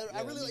compliment. No,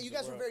 I really, you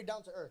guys were very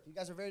down to earth. You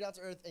guys are very down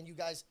to earth, and you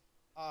guys,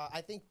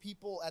 I think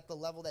people at the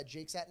level that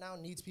Jake's at now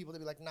needs people to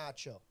be like, nah,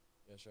 chill.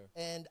 Yeah, sure.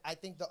 And I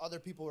think the other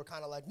people were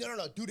kind of like, no,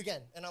 do it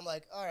again. And I'm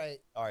like, all right.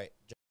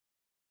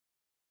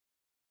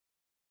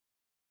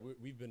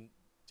 We've been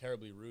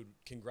terribly rude.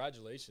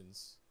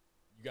 Congratulations.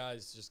 You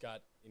guys just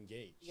got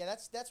engaged. Yeah,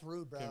 that's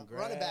rude, bro.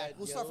 Run it back.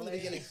 We'll start from the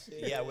beginning.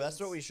 Yeah, well, that's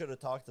what we should have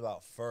talked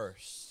about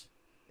first,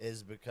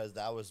 is because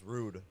that was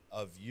rude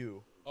of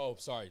you. Oh,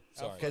 sorry.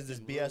 Because it's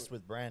BS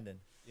with Brandon.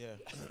 Yeah.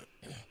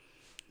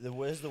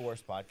 This is the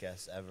worst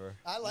podcast ever.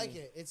 I like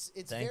it. It's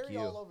Thank very you.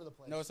 all over the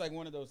place. No, it's like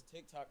one of those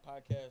TikTok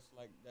podcasts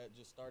like that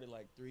just started.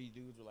 Like 3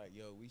 dudes were like,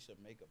 "Yo, we should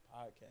make a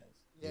podcast."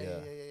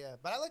 Yeah.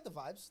 But I like the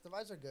vibes. The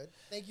vibes are good.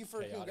 Thank you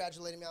for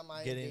congratulating me on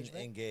my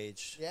engagement.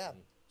 Engaged. Yeah.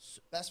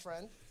 Best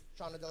friend,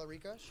 Shauna Della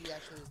Rica. She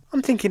actually.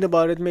 I'm thinking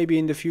about it. Maybe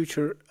in the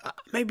future.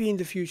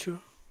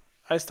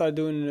 I start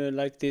doing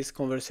like this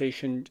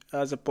conversation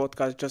as a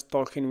podcast, just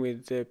talking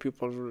with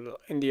people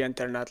in the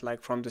internet,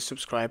 like from the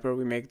subscriber.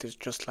 We make this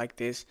just like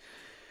this.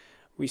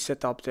 We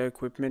set up the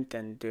equipment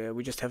and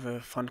we just have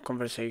a fun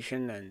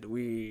conversation, and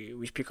we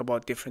speak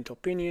about different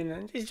opinion,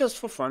 and it's just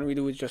for fun. We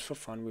do it just for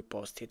fun. We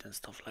post it and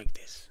stuff like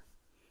this.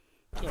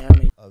 Yeah,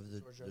 maybe. Of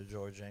the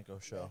George Janko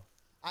show.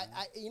 I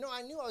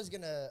knew I was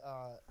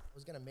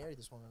gonna marry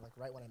this woman like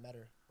right when I met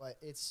her, but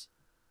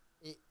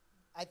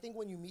I think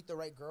when you meet the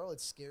right girl, it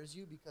scares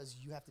you because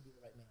you have to be the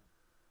right man,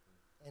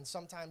 and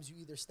sometimes you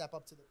either step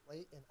up to the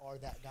plate and are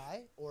that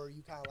guy, or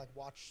you kind of like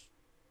watch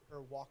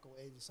her walk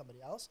away to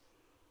somebody else.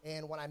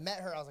 And when I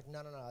met her, I was like,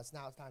 no, it's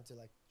time to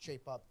like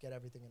shape up, get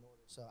everything in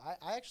order. So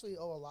I actually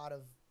owe a lot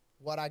of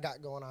what I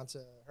got going on to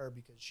her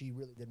because she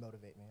really did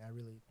motivate me.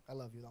 I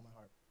love you with all my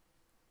heart.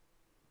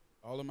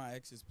 All of my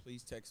exes,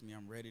 please text me.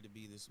 I'm ready to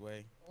be this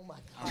way. Oh my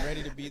God. I'm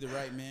ready to be the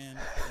right man,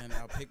 and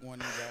I'll pick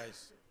one of you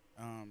guys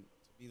to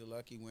be the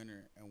lucky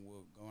winner, and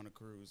we'll go on a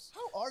cruise.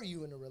 How are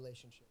you in a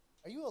relationship?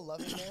 Are you a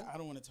loving man? I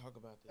don't want to talk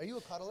about this. Are you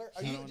a cuddler?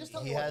 Are you just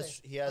tell me he one has-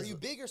 thing. he has- Are you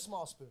big or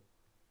small spoon?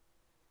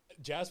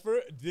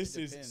 Jasper, this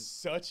is Depends.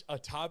 such a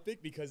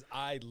topic because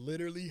I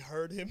literally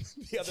heard him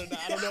the other night.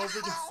 I don't know if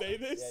we can say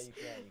this, Yeah, you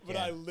can. but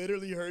I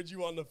literally heard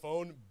you on the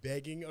phone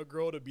begging a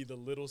girl to be the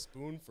little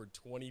spoon for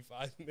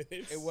 25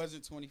 minutes. It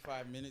wasn't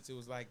 25 minutes. It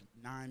was like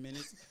 9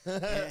 minutes.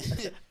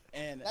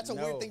 and That's a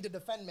no. weird thing to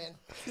defend, man.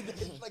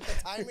 Like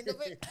the timing of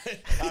it.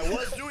 I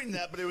was doing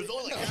that, but it was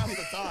only half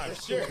the time.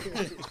 Sure.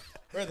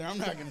 Brother, I'm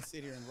not going to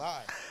sit here and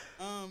lie.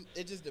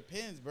 It just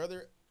depends,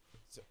 brother.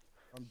 So,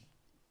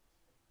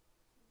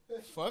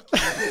 fuck you.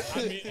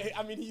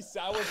 I mean,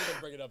 I wasn't gonna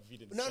bring it up if he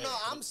didn't. No, say it.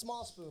 I'm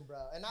small spoon, bro,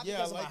 and not Yeah,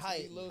 because I of like my to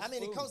be height. little I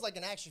mean, it spoon. comes like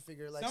an action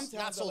figure, like Sometimes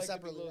not I sold like to be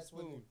separately. little That's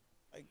with me. spoon.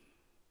 Like,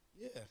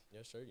 yeah. Yeah,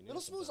 sure. You need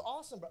Little it spoon's sometimes.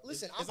 awesome, bro.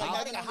 Listen, It's I'm like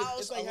having a having on the- house,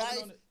 it's like a having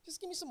life. on the- Just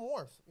give me some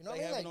warmth. You know Like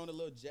what I having mean? on a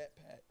little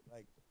jetpack.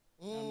 Like,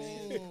 Mm. I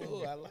mean, it's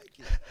cool. I like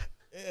it.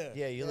 Yeah.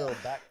 Yeah, you little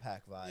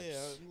backpack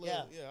vibes.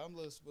 Yeah, I'm a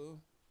little spoon.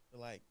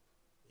 But like,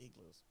 big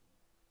little spoon.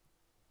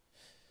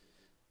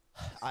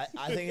 I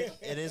think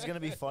it is going to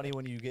be funny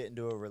when you get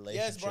into a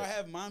relationship. Yes, bro, I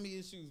have mommy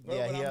issues, bro.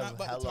 Yeah, but he I'm have not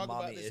about hella to talk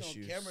about mommy this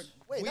issues. on camera.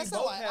 Wait, We that's not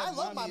both why. have I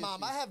love my mommy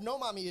mom. I issues. have no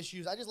mommy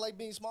issues. I just like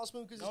being small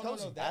spoon because it's No,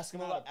 cozy. that's Ask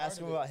him not about a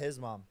part of it. his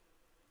mom.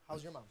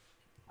 How's your mom?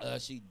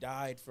 She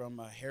died from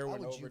a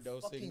heroin would you fucking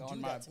overdosing do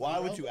on my. that to me, Why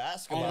bro? would you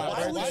ask On about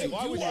my that? birthday.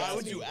 Why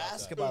would you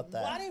ask about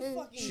that? Why didn't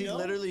fucking She know?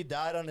 literally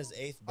died on his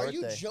 8th Are birthday.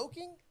 you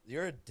joking?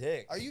 You're a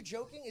dick. Are you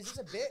joking? Is this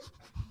a bit?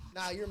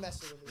 Nah, you're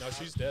messing with me. No,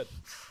 she's dead.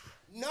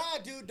 Nah,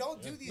 dude,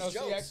 don't do these No,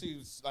 jokes. she actually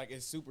was like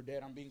is super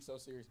dead. I'm being so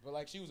serious, but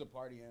like she was a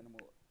party animal.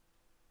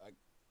 Like,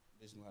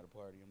 bitch knew how to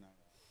party. I'm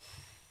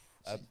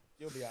not.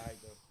 She'll be alright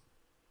though.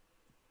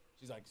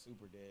 She's like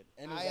super dead.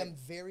 And it was, I am like,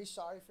 very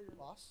sorry for your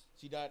loss.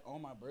 She died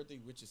on my birthday,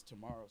 which is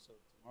tomorrow. So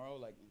tomorrow,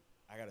 like,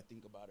 I gotta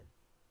think about her.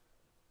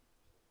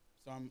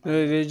 So I'm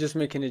They're just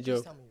making a Please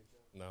joke. tell me you're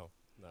joking. No,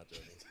 not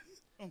joking.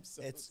 I'm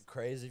so It's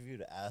crazy of you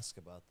to ask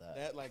about that.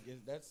 that like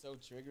that's so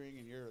triggering,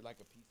 and you're like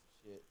a piece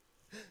of shit.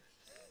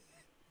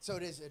 So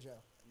it is, Joe.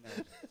 No,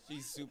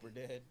 she's super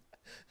dead,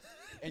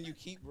 and you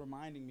keep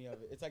reminding me of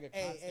it. It's like a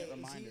Hey, constant hey,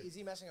 reminder. is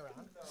he messing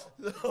around?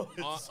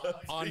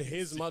 On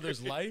his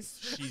mother's life,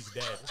 she's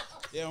dead.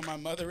 Yeah, my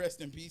mother rest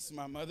in peace.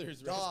 My mother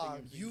is resting Dog,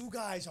 in peace. you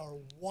guys are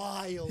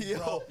wild, Yo.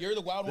 bro. You're the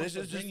wild one This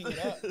for is just bringing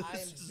it up. I am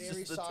This is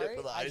very just the tip sorry.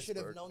 of the I should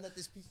have iceberg. known that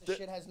this piece of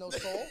shit has no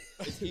soul.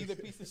 Is he the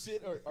piece of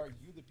shit or are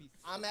you the piece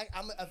of shit?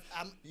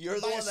 I'm You're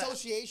the by one that-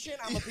 association,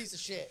 I'm a piece of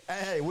shit.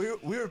 Hey, we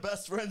were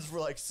best friends for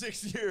like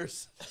 6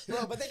 years.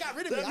 Bro, but they got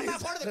rid of me. That I'm not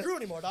means- part of the crew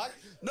anymore, dog.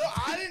 No,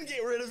 I didn't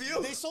get rid of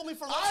you. They sold me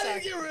for I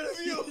Rucksack. didn't get rid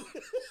of you.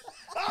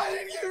 I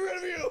didn't get rid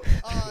of you.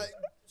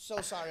 So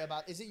sorry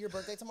about. Is it your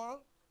birthday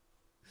tomorrow?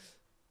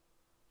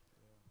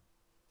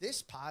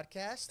 This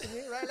podcast to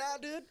me right now,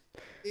 dude,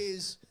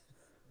 is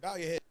Bow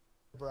your head.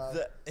 bro.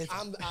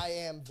 I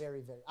am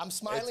very, very. I'm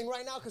smiling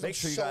right now because I'm Make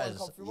sure you so guys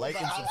uncomfortable. like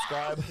but and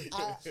subscribe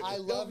I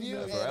love you,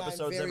 For and I'm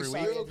episodes very every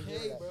sorry. week. I didn't do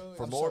Okay, that. bro.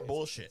 for I'm more sorry.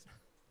 bullshit.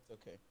 It's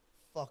okay.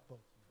 Fuck both.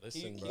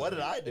 Listen, bro. What did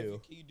I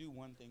do? Can you do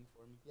one thing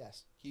for me?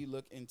 Yes. Can you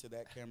look into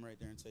that camera right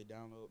there and say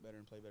download better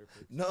and play better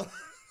picks? No.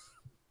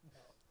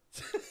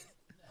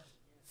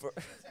 For,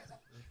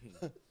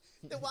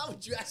 Then why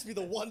would you ask me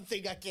the one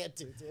thing I can't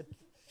do, dude?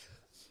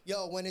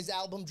 Yo, when his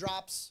album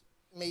drops,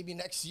 maybe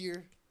next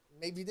year,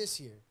 maybe this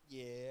year,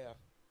 Yeah.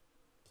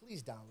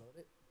 please download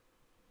it.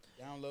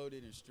 Download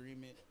it and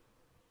stream it.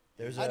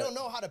 there's I don't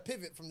know how to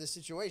pivot from this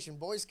situation.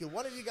 Boys, can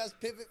one of you guys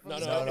pivot from No,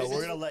 this No, no, conversation?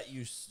 we're gonna let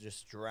you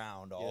just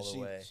drown all the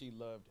way. She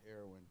loved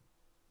heroin.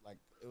 Like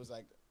it was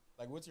like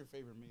what's your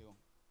favorite meal?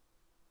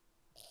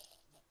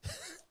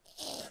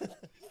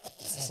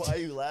 Why are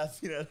you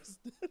laughing at us?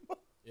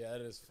 Yeah,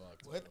 that is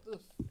fucked. What the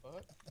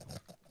fuck?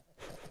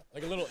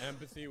 Like a little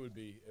empathy would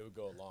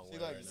go a long She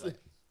way. like right now.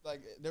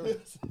 like there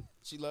was,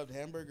 she loved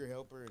Hamburger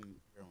Helper and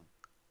heroin.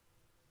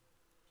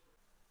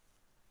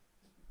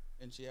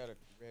 And she had a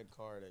red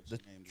car that she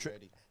The named tri-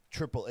 Ready.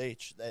 Triple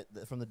H that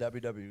from the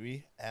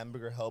WWE,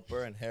 hamburger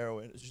helper and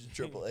heroin. It's just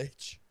Triple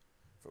H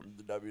from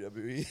the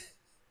WWE.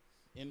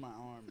 In my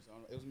arms.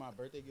 It was my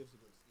birthday gift to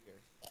go see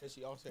her. Because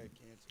she also had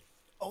cancer.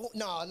 Oh,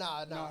 no. No,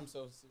 I'm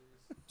so serious.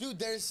 Dude,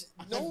 there's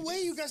no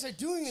way you guys are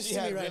doing this She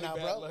to me had right really now,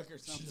 bad bro. luck or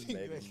something.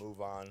 Maybe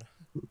move on.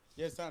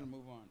 Yeah, it's time to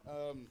move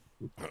on.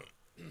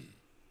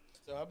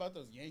 So how about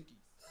those Yankees?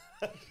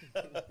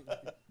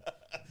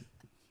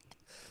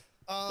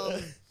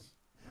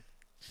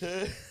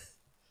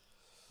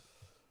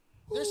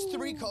 There's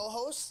 3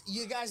 co-hosts.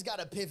 You guys got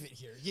to pivot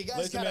here. You guys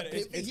Listen, got to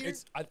man, pivot here.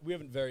 we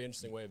have a very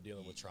interesting way of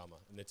dealing with trauma,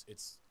 and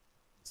it's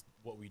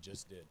what we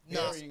just did.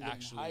 No. It's Burying it and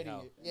actually hiding how.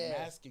 it and Yeah.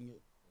 masking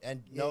it.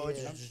 And Yeah, no,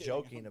 it's yeah. I'm just kidding,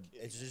 joking. I'm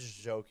kidding. It's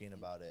just joking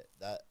about it.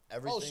 That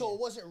everything. Oh, so it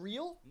wasn't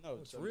real? No,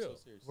 It's I'm real.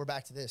 So serious. We're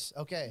back to this.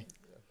 Okay.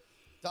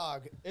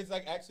 Dog, It's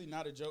like actually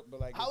not a joke, but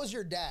like how is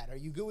your dad? Are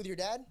you good with your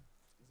dad?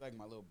 it's like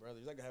my little brother.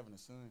 He's like having a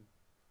son.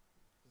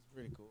 It's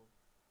pretty cool.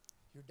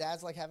 Your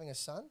dad's like having a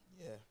son?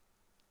 Yeah.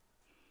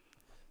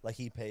 like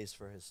he pays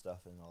for his stuff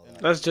and all And that.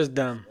 like, That's just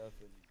dumb. stuff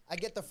and- I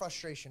get the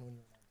frustration when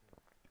you're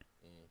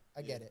around.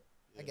 I get it.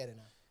 I get it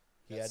now.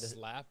 He That had to,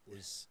 slap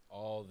was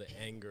all the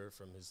anger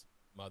from his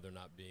mother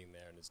not being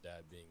there and his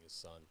dad being his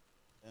son.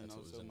 And That's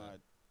what was also in my that.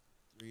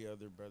 4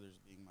 other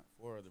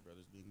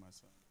brothers being my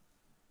son.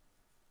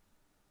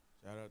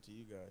 Shout out to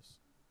you guys.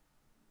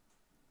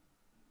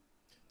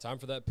 Time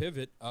for that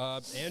pivot.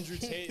 Andrew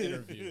Tate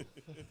interview,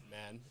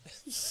 man.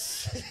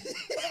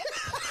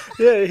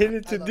 Yeah, he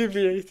needs I to love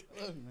deviate.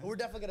 We're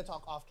definitely going to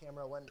talk off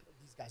camera when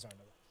these guys aren't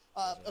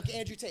around. Okay,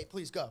 Andrew Tate,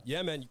 please go.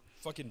 Yeah, man.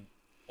 Fucking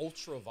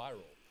ultra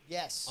viral.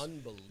 Yes.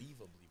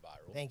 Unbelievably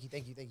viral. Thank you.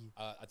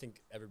 I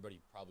think everybody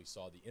probably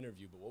saw the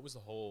interview, but what was the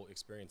whole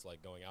experience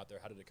like going out there?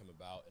 How did it come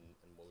about, and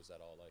what was that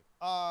all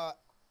like?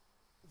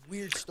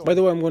 Weird story. By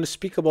the way, I'm going to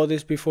speak about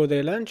this before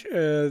they launch.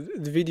 The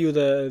video,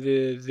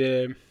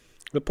 the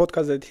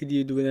podcast that he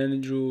did with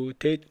Andrew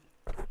Tate,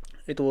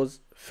 it was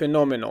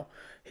phenomenal.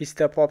 He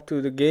stepped up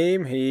to the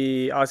game.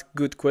 He asked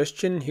good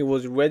question. He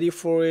was ready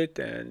for it.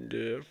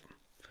 And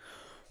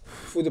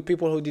for the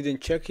people who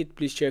didn't check it,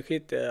 please check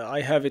it.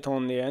 I have it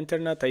on the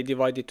internet. I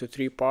divided to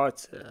 3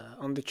 parts.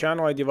 On the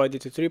channel, I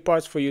divided to 3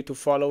 parts for you to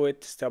follow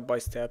it step by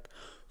step.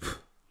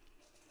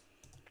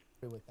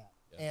 with that.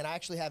 And I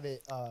actually have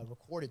it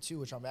recorded too,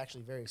 which I'm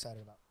actually very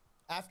excited about.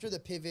 After the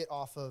pivot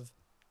off of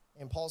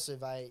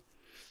Impulsive, I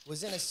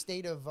was in a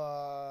state of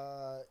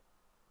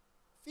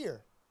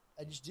fear.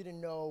 I just didn't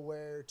know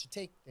where to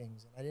take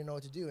things, and I didn't know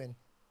what to do. And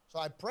so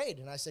I prayed,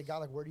 and I said, God,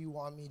 like, where do you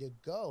want me to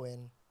go?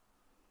 And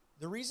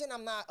the reason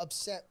I'm not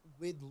upset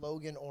with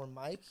Logan or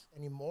Mike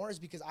anymore is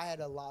because I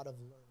had a lot of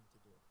learning to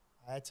do.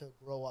 I had to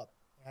grow up.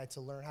 I had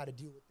to learn how to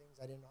deal with things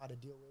I didn't know how to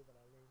deal with, and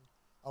I learned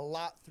a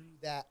lot through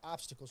that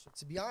obstacle. So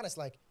to be honest,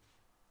 like,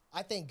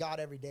 I thank God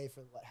every day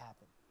for what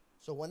happened.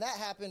 So when that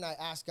happened, I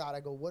asked God,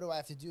 I go, what do I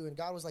have to do? And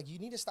God was like, you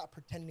need to stop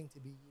pretending to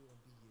be you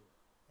and be you.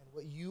 And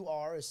what you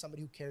are is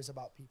somebody who cares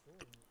about people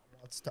and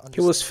wants to understand.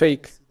 He was them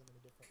fake. and see them in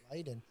a different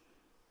light. And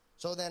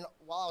so then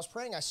while I was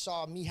praying, I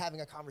saw me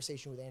having a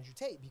conversation with Andrew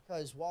Tate,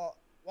 because while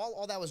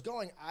all that was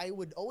going, I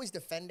would always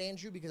defend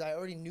Andrew because I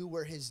already knew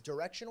where his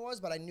direction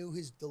was, but I knew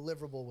his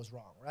deliverable was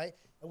wrong, right?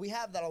 And we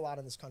have that a lot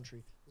in this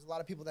country. There's a lot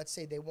of people that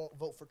say they won't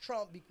vote for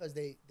Trump because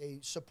they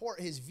support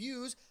his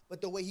views, but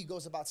the way he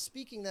goes about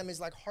speaking them is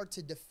like hard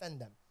to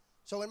defend them.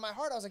 So in my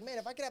heart, I was like, man,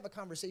 if I could have a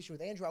conversation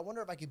with Andrew, I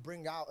wonder if I could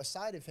bring out a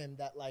side of him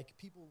that like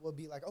people will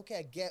be like, okay,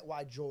 I get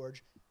why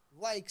George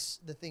likes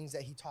the things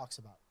that he talks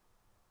about.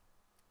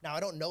 Now,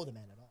 I don't know the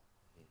man at all.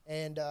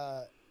 And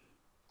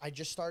I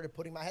just started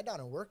putting my head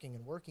down and working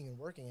and working and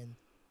working. And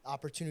the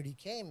opportunity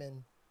came.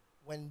 And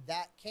when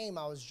that came,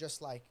 I was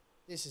just like,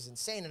 this is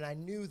insane. And I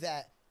knew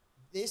that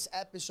this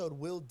episode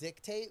will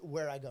dictate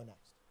where I go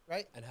next,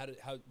 right? And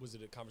how was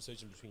it a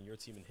conversation between your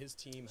team and his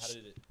team? How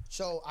did it?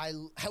 So I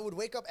would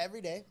wake up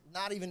every day,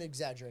 not even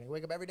exaggerating.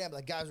 Wake up every day, I'm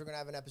like, guys, we're gonna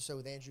have an episode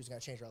with Andrew. Who's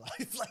gonna change our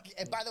life. Like,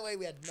 and by the way,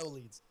 we had no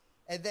leads.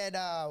 And then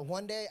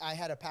one day I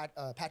had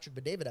a Patrick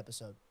Bet-David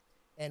episode,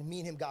 and me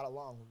and him got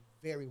along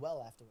very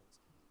well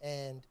afterwards.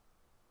 And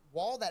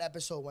while that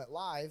episode went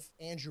live,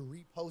 Andrew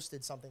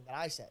reposted something that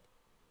I said,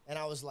 and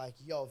I was like,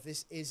 yo, if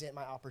this isn't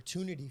my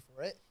opportunity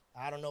for it,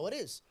 I don't know what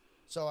is.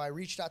 So I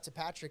reached out to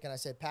Patrick and I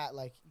said, Pat,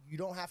 like, you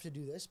don't have to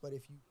do this, but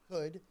if you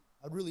could,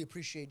 I'd really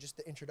appreciate just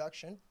the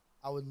introduction.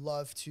 I would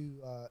love to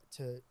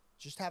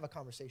just have a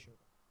conversation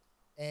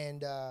with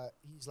him. And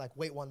he's like,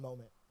 wait one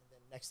moment. And then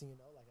next thing you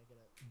know, like, I get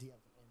a DM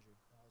from Andrew.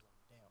 And I was like,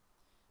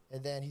 damn.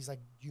 And then he's like,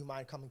 do you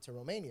mind coming to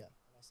Romania?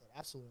 And I said,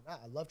 absolutely not.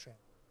 I love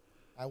traveling.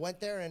 I went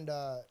there, and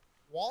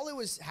while it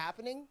was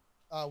happening,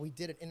 we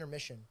did an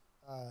intermission.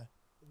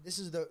 This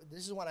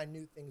is when I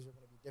knew things were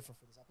going to be different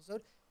for this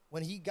episode.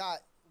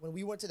 When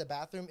we went to the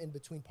bathroom in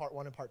between part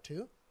 1 and part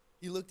 2,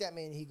 he looked at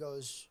me and he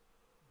goes,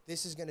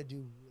 this is going to do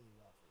really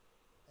well for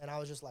you. And I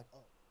was just like,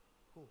 oh,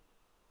 cool.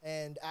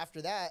 And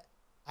after that,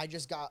 I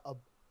just got an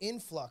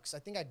influx. I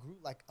think I grew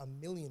like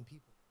 1 million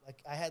people.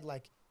 Like I had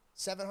like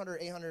 700,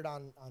 800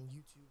 on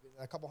YouTube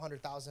and a couple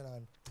 100,000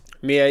 on.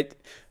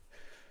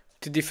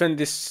 To defend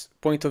this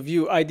point of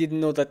view, I didn't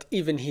know that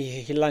even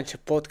he launched a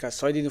podcast,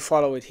 so I didn't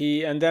follow it.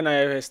 And then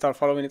I start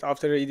following it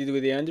after he did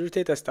with the Andrew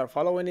Tate. I start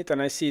following it,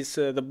 and I see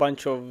the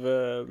bunch of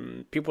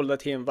people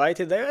that he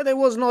invited. They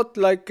was not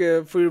like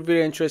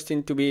very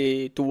interesting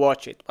to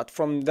watch it. But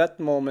from that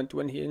moment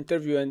when he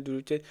interviewed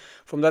Andrew Tate,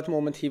 from that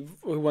moment he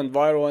went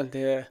viral,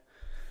 and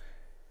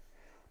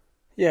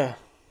yeah.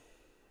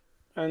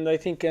 And I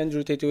think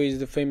Andrew Tate is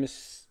the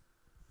famous.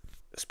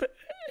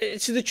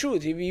 It's the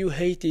truth. If you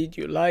hate it,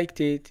 you liked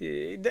it.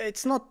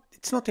 It's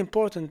not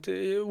important.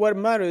 What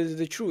matters is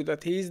the truth.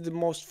 That he is the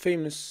most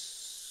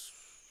famous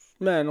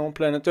man on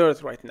planet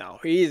Earth right now.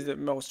 He is the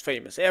most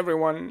famous.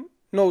 Everyone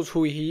knows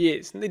who he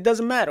is. It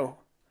doesn't matter.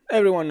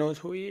 Everyone knows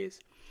who he is.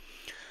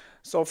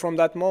 So from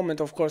that moment,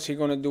 of course, he's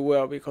gonna do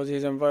well because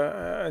he's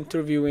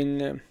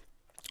interviewing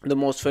the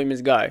most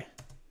famous guy.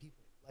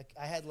 Like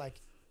I had like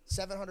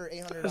 700,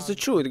 800. That's the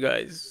truth,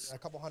 guys. A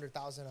couple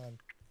 100,000 on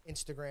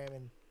Instagram,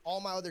 and all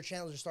my other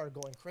channels just started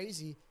going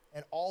crazy,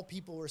 and all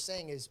people were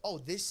saying is, oh,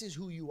 this is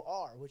who you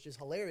are, which is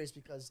hilarious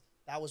because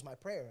that was my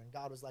prayer. And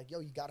God was like, yo,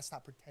 you got to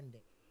stop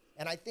pretending.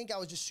 And I think I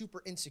was just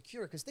super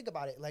insecure because think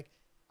about it. Like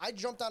I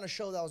jumped on a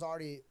show that was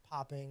already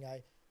popping.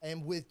 I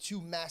am with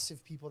 2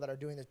 massive people that are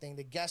doing their thing.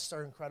 The guests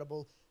are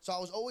incredible. So I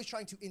was always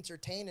trying to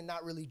entertain and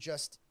not really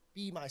just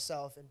be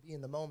myself and be in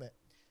the moment.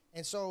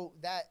 And so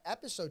that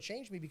episode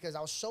changed me because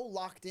I was so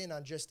locked in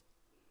on just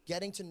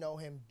getting to know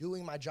him,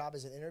 doing my job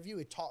as an interview.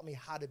 It taught me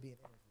how to be an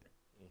interviewer.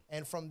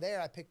 And from there,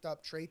 I picked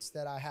up traits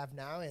that I have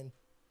now, and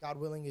God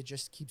willing, it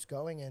just keeps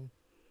going. And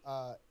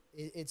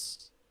it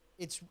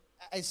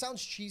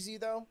sounds cheesy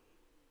though.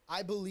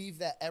 I believe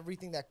that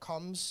everything that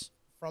comes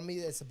from me,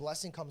 that's a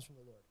blessing, comes from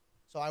the Lord.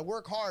 So I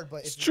work hard,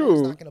 but if the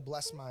Lord's not going to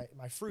bless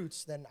my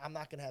fruits, then I'm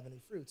not going to have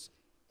any fruits.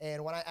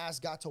 And when I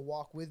asked God to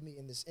walk with me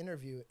in this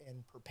interview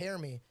and prepare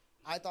me,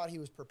 I thought he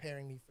was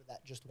preparing me for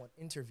that just one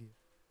interview.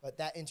 But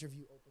that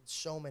interview opened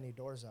so many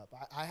doors up.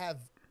 I have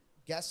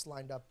guests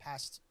lined up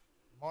past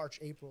March,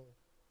 April,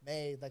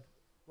 May, like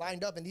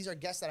lined up. And these are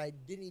guests that I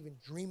didn't even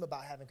dream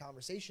about having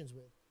conversations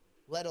with,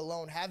 let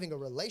alone having a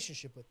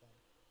relationship with them.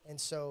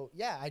 And so,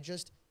 yeah,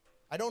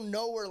 I don't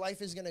know where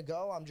life is going to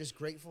go. I'm just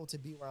grateful to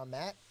be where I'm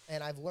at.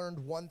 And I've learned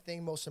one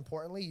thing most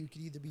importantly, you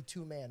could either be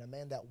 2 men, a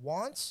man that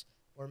wants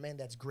or a man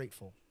that's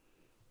grateful.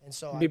 And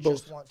so I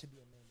just want to be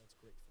a man that's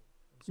grateful.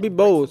 So be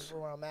both.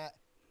 For where I'm at.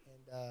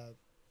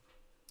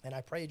 And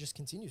I pray it just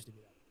continues to be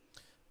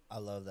that. I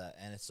love that.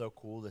 And it's so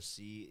cool to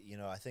see,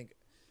 I think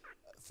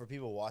for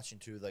people watching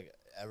too, like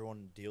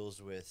everyone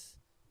deals with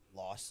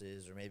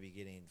losses or maybe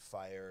getting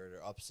fired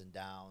or ups and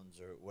downs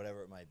or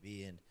whatever it might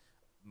be. And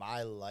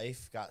my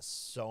life got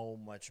so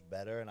much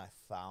better, and I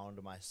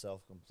found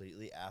myself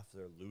completely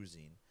after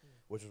losing,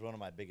 which was one of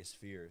my biggest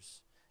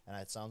fears. And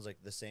it sounds like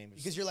the same.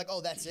 Because you're like,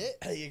 oh, that's it?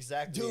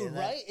 Exactly. Dude,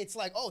 right? It's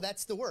like, oh,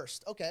 that's the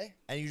worst. Okay.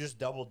 And you just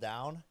double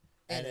down,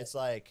 and it's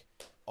like,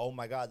 oh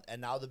my God.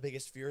 And now the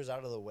biggest fear is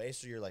out of the way,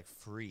 so you're like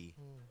free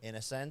in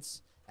a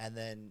sense. And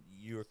then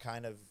you're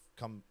kind of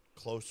come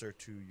closer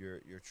to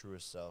your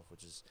truest self,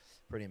 which is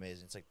pretty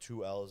amazing. It's like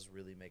 2 L's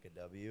really make a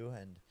W,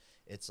 and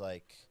it's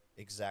like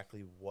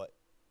exactly what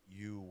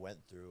you went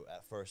through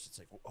at first. It's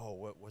like,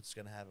 oh, what's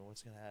gonna happen?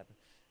 What's gonna happen?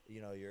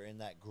 You're in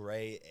that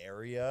gray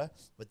area,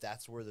 but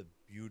that's where the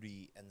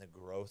beauty and the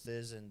growth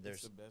is, and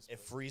it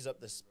frees up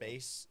the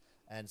space,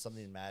 and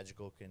something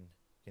magical can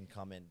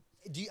come in.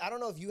 I don't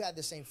know if you had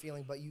the same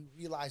feeling, but you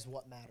realized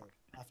what mattered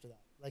after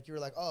that. Like you were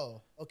like,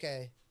 oh,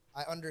 okay,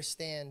 I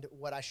understand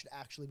what I should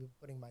actually be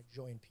putting my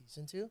joy and peace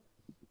into.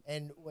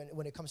 And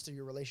when it comes to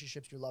your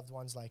relationships, your loved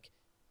ones, like,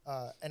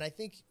 and I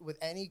think with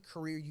any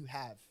career you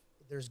have,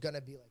 there's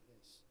gonna be like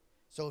this.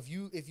 So if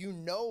you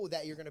know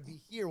that you're gonna be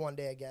here one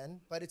day again,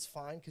 but it's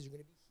fine because you're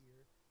gonna be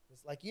here.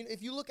 It's like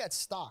if you look at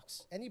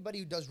stocks, anybody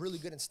who does really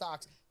good in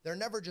stocks, they're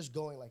never just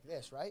going like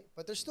this, right?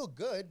 But they're still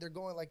good. They're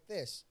going like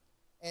this.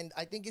 And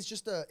I think it's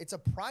just it's a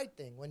pride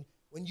thing.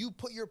 When you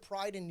put your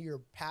pride into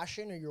your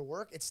passion or your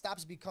work, it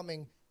stops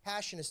becoming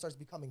passion. It starts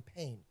becoming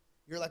pain.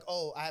 You're like,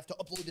 oh, I have to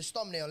upload this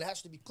thumbnail. It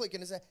has to be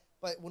clicking.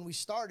 But when we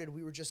started,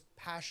 we were just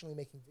passionately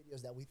making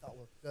videos that we thought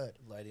were good.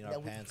 Lighting our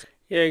pants.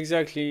 Yeah,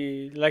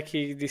 exactly. Like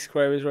he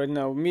describes right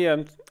now. Me,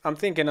 I'm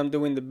thinking I'm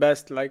doing the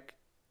best. Like,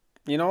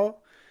 you know,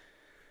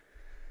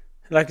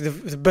 like the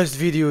best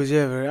videos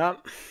ever. I'm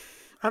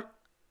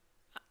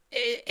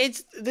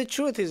it's the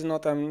truth is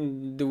not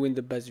I'm doing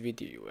the best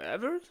video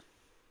ever.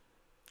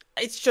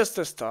 It's just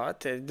a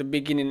start at the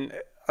beginning.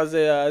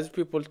 As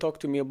people talk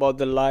to me about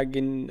the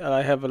lagging,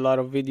 I have a lot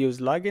of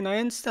videos lagging. I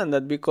understand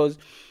that because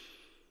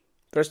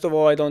first of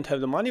all, I don't have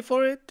the money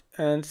for it,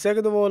 and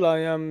second of all, I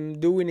am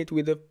doing it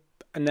with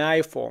an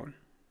iPhone.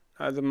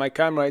 My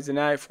camera is an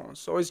iPhone,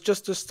 so it's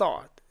just a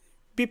start.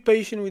 Be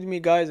patient with me,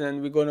 guys,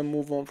 and we're gonna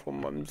move on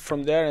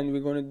from there, and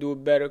we're gonna do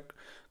better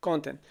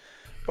content.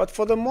 But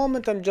for the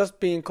moment, I'm just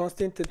being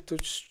constant to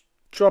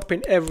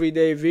dropping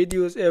everyday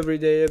videos, every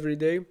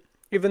day.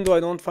 Even though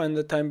I don't find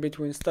the time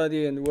between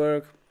study and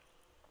work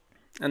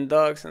and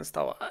dogs and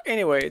stuff.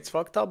 Anyway, it's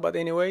fucked up, but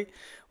anyway,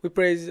 we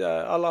praise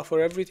Allah for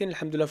everything,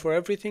 Alhamdulillah for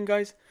everything,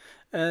 guys.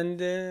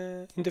 And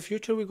in the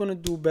future, we're gonna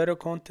do better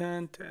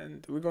content,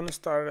 and we're gonna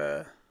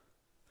start.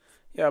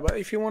 Yeah, but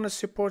if you wanna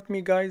support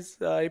me, guys,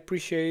 I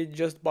appreciate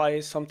just buy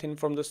something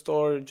from the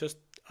store, just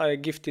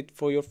gift it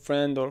for your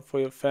friend or for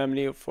your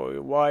family or for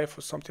your wife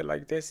or something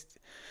like this.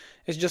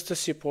 It's just a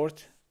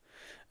support,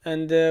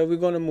 and we're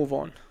gonna move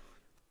on.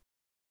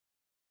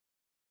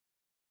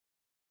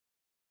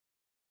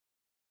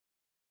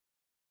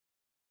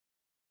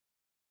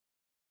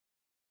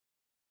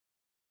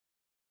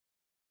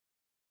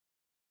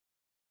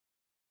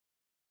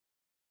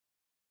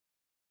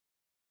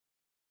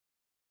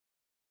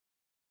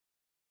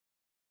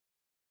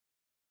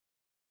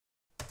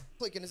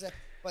 Clicking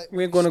but We're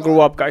when we gonna grow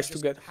started, up, we were guys, just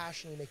together.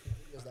 passionately making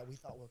videos that we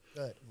thought were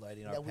good.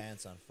 Lighting That our we-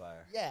 pants on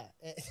fire. Yeah,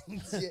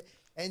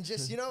 and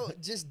just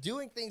just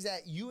doing things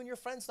that you and your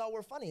friends thought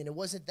were funny, and it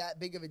wasn't that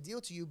big of a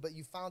deal to you, but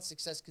you found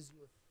success because you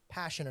were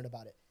passionate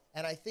about it.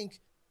 And I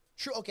think,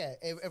 true. Okay,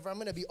 if I'm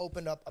gonna be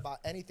opened up about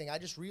anything, I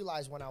just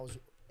realized when I was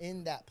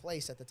in that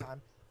place at the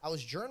time, I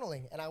was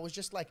journaling, and I was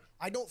just like,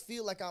 I don't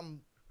feel like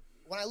I'm.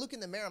 When I look in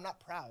the mirror, I'm not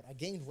proud. I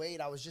gained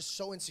weight. I was just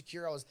so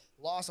insecure. I was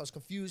lost. I was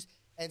confused.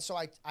 And so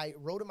I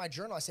wrote in my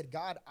journal, I said,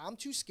 God, I'm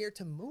too scared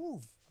to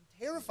move. I'm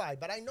terrified,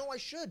 but I know I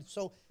should.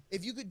 So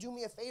if you could do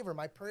me a favor,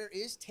 my prayer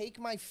is take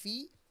my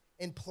feet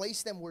and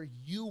place them where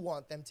you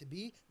want them to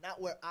be, not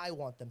where I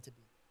want them to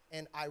be.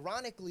 And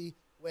ironically,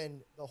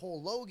 when the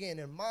whole Logan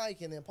and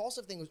Mike and the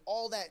impulsive thing was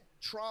all that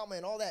trauma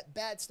and all that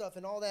bad stuff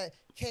and all that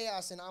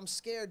chaos, and I'm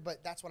scared,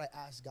 but that's what I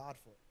asked God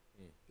for.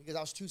 Because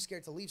I was too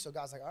scared to leave. So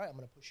God's like, all right, I'm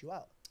going to push you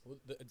out. Well,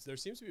 there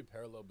seems to be a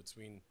parallel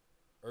between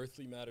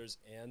earthly matters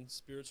and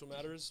spiritual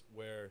matters,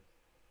 where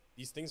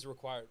these things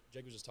require.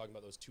 Jake was just talking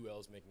about those two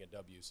L's making a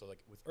W. So, like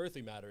with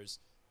earthly matters,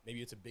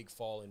 maybe it's a big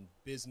fall in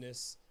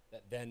business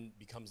that then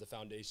becomes the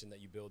foundation that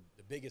you build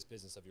the biggest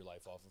business of your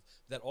life off of.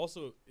 That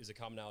also is a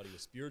commonality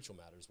with spiritual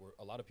matters, where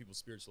a lot of people's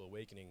spiritual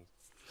awakening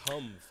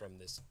come from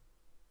this.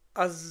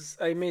 As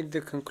I made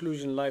the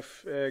conclusion,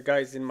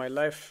 guys, in my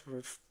life,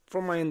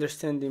 from my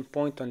understanding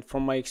point and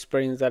from my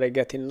experience that I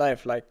get in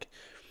life, like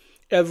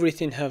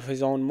everything have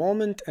his own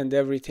moment and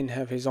everything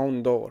have his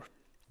own door.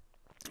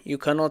 You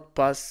cannot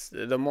pass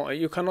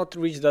you cannot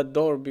reach that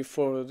door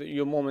before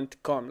your moment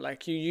come.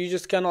 Like you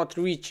just cannot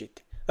reach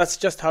it. That's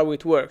just how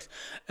it works.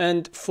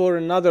 And for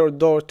another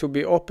door to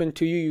be open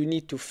to you, you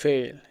need to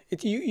fail.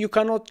 You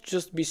cannot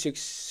just be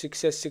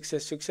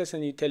success,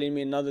 and you're telling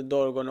me another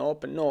door gonna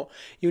open. No,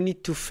 you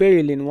need to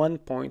fail in one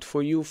point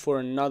for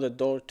another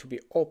door to be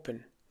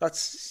open.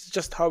 That's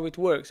just how it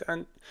works.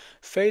 And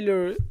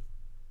failure,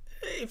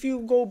 if you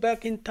go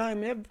back in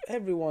time,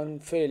 everyone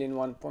fail in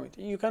one point.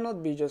 You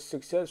cannot be just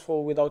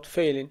successful without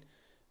failing.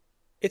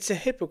 It's a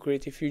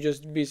hypocrite if you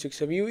just be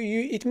successful.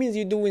 It means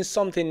you're doing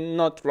something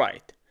not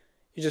right.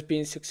 You just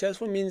being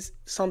successful means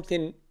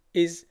something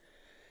is,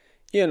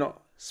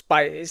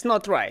 it's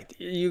not right.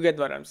 You get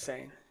what I'm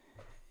saying.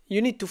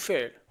 You need to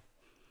fail.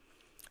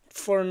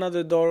 For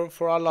another door,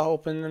 for Allah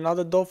open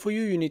another door for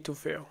you, you need to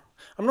fail.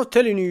 I'm not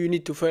telling you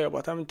need to fail,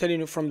 but I'm telling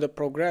you from the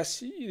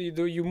progress.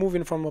 You're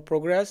moving from a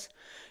progress,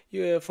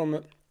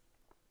 from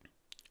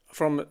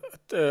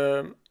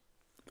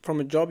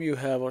a job you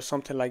have or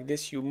something like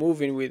this. You're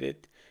moving with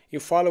it. You're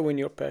following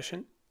your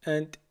passion,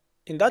 and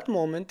in that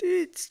moment,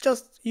 it's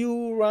just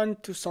you run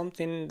to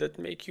something that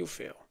make you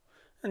fail,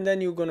 and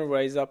then you're gonna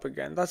rise up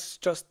again. That's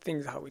just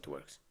things how it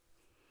works.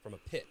 From a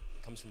pit.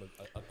 comes from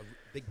a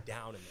big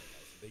down in their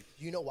life. A big,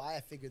 Do you know why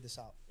I figured this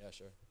out? yeah,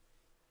 sure.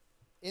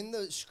 In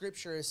the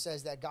scripture, it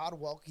says that God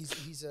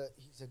he's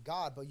a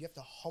God, but you have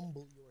to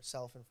humble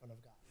yourself in front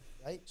of God,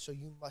 right? So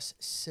you must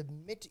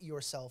submit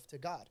yourself to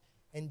God.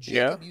 And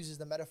Jacob uses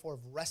the metaphor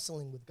of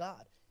wrestling with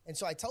God. And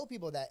so I tell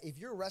people that if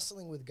you're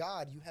wrestling with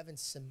God, you haven't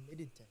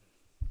submitted to him.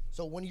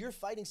 So when you're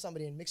fighting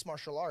somebody in mixed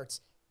martial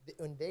arts,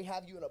 when they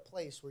have you in a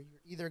place where you're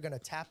either going to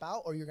tap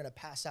out or you're going to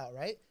pass out,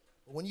 right?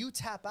 But when you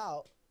tap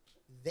out,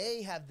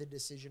 they have the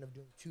decision of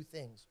doing two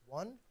things.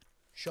 One,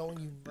 showing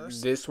you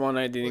mercy. This one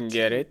I or didn't two,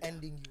 get it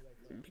ending you right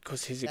there.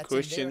 because he's a That's in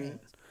their Christian.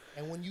 hands.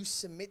 And when you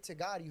submit to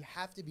God, you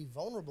have to be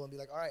vulnerable and be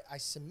like, all right, I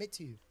submit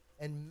to you.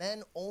 And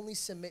men only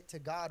submit to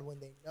God when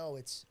they know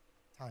it's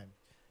time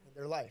in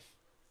their life.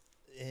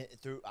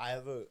 I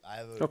have a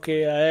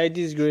Okay, I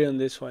disagree on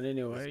this one with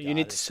anyway. You God,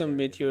 need to it's very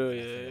submit different than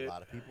I think a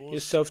lot of people's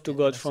yourself to in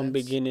God a from sense.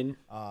 beginning.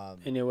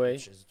 Anyway,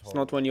 Which is it's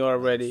not totally when you are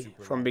another ready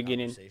super from long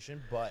beginning.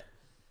 conversation, but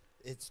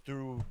it's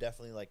through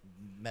definitely like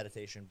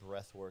meditation,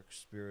 breath work,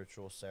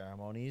 spiritual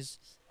ceremonies,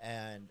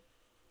 and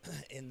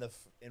in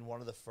one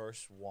of the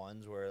first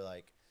ones where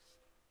like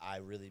I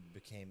really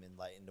became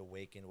enlightened,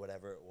 awakened,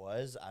 whatever it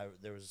was.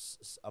 There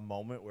was a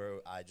moment where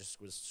I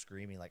just was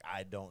screaming like,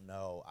 I don't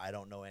know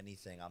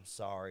anything. I'm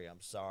sorry,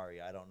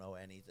 I don't know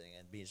anything,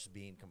 and just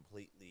being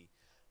completely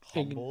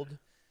humbled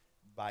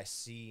by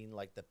seeing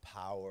like the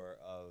power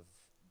of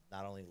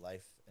not only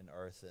life and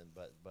earth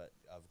but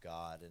of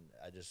God. And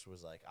I just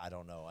was like, I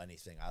don't know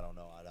anything. I don't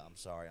know. I'm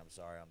sorry.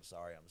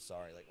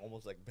 Like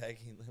almost like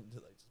begging them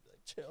to like just be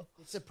like chill.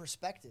 It's a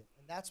perspective.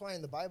 And that's why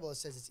in the Bible it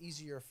says it's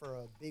easier for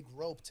a big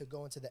rope to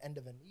go into the end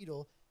of a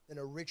needle than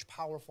a rich,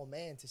 powerful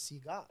man to see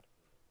God.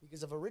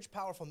 Because if a rich,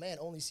 powerful man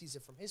only sees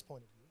it from his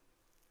point of view,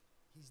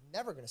 he's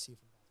never going to see it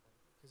from God's point of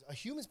view. Because a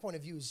human's point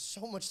of view is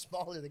so much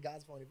smaller than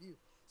God's point of view.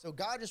 So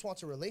God just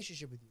wants a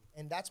relationship with you.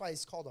 And that's why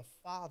he's called a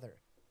father.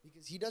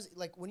 Because he does,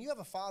 like when you have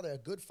a father, a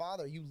good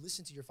father, you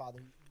listen to your father,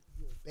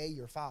 you obey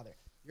your father.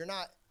 You're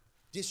not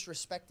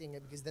disrespecting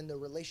it because then the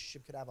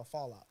relationship could have a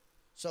fallout.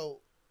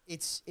 So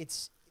it's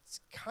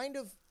kind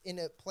of in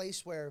a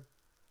place where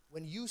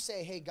when you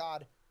say, hey,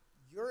 God,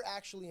 you're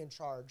actually in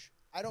charge.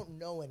 I don't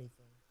know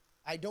anything.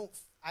 I don't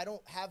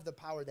have the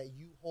power that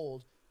you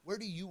hold. Where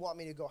do you want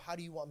me to go? How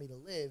do you want me to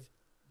live?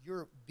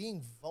 You're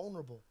being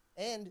vulnerable.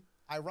 And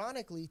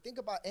ironically, think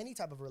about any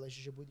type of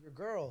relationship with your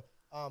girl,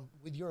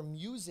 with your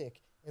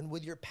music, and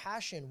with your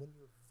passion. When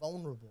you're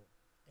vulnerable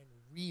and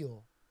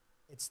real,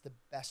 it's the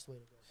best way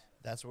to go about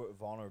it. That's what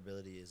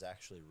vulnerability is,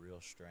 actually real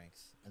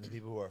strength. And the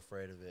people who are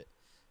afraid of it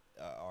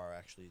are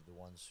actually the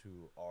ones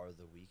who are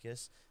the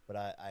weakest. But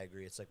I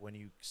agree. It's like when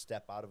you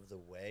step out of the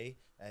way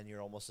and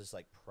you're almost this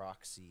like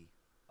proxy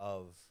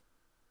of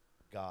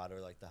God or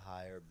like the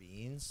higher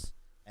beings.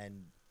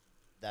 And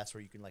that's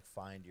where you can like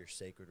find your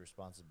sacred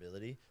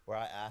responsibility. Where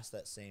I asked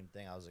that same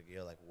thing. I was like,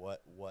 yo, like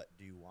what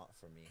do you want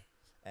from me?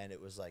 And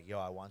it was like, yo,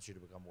 I want you to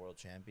become world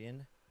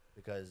champion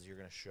because you're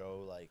going to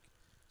show like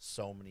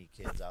so many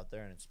kids out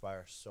there and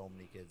inspire so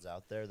many kids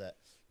out there that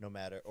no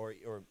matter, or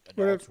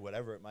adults,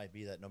 whatever it might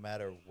be, that no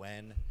matter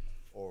when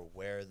or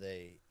where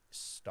they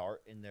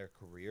start in their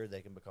career,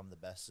 they can become the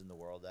best in the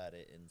world at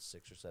it in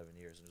 6 or 7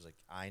 years. And it was like,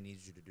 I need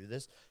you to do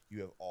this. You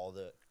have all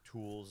the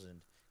tools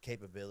and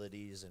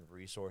capabilities and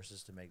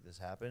resources to make this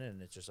happen.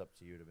 And it's just up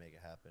to you to make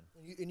it happen.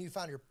 And you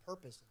found your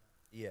purpose in that.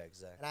 Yeah,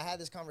 exactly. And I had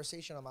this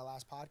conversation on my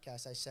last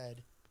podcast. I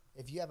said,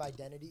 if you have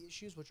identity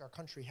issues, which our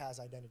country has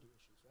identity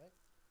issues, right?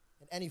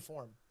 In any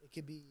form. It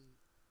could be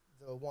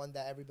the one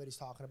that everybody's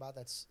talking about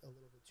that's a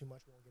little bit too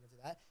much. We won't get into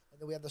that.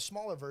 And then we have the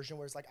smaller version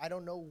where it's like, I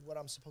don't know what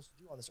I'm supposed to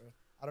do on this earth.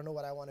 I don't know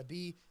what I want to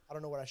be. I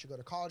don't know what I should go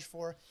to college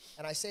for.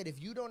 And I said,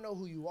 if you don't know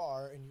who you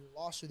are and you're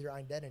lost with your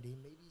identity,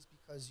 maybe it's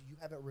because you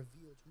haven't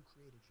revealed who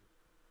created you.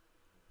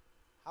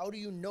 How do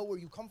you know where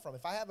you come from?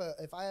 If I have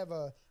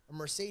a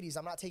Mercedes,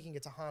 I'm not taking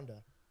it to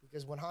Honda.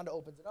 Because when Honda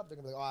opens it up, they're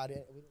going to be like,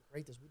 we didn't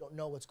create this. We don't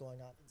know what's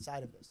going on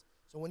inside of this.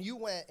 So when you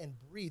went and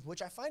breathed,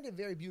 which I find it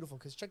very beautiful,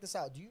 because check this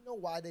out. Do you know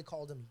why they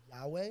called him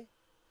Yahweh?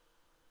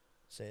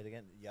 Say it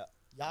again. Yeah.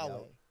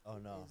 Yahweh. Oh,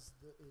 no.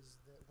 Is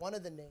one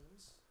of the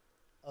names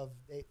of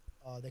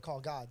they call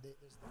God. There's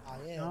the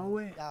I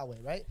am. Yahweh,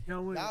 right?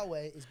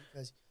 Yahweh is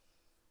because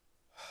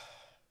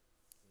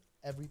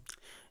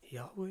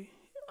Yahweh.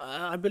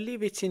 I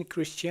believe it's in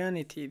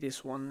Christianity,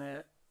 this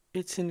one.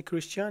 It's in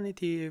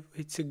Christianity.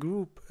 It's a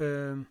group.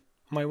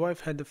 My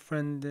wife had a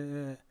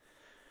friend.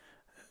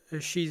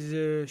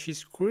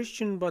 She's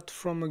Christian, but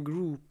from a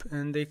group,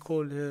 and they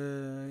call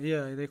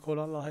they call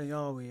Allah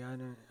Yahweh. I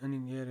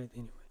didn't hear it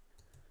anyway.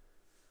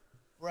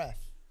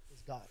 Breath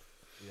is God.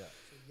 Yeah.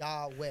 So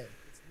Yahweh.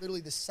 It's literally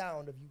the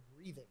sound of you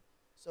breathing.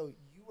 So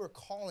you were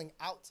calling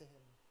out to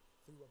him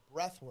through a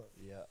breath work.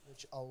 Yeah.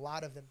 Which a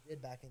lot of them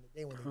did back in the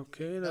day when they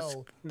Okay, didn't that's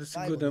know that's the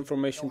Bible, good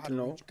information how to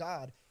know. reach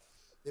God.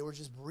 They were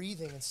just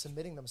breathing and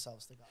submitting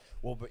themselves to God.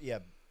 Well, but yeah,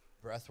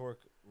 breath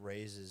work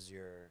raises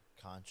your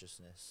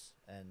consciousness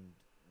and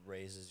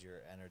raises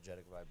your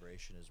energetic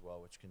vibration as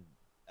well, which can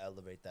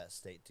elevate that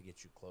state to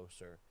get you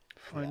closer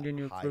to Finding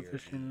that your higher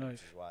purpose in being, life.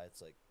 which is why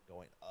it's like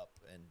going up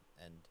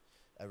and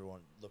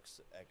everyone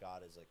looks at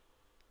God as like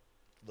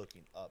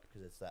looking up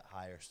because it's that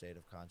higher state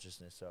of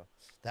consciousness. So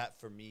that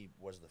for me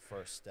was the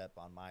first step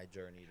on my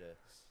journey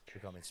to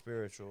becoming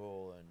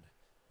spiritual and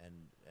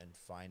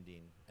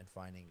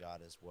finding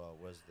God as well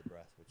was the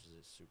breath, which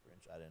is super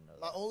interesting. I didn't know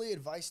My that. only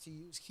advice to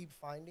you is keep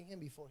finding him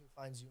before he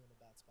finds you in a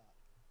bad spot.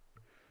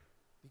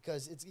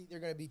 Because it's either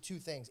going to be two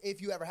things.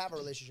 If you ever have a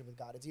relationship with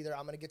God, it's either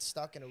I'm going to get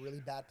stuck in a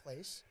really bad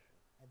place,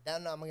 and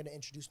then I'm going to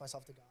introduce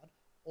myself to God,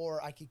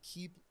 or I could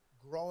keep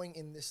growing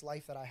in this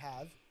life that I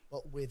have,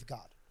 but with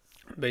God.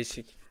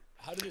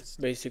 How did it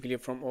Basically,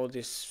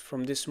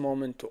 from this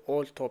moment to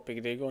all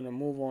topic, they're gonna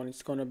move on.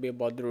 It's gonna be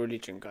about the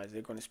religion, guys.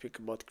 They're gonna speak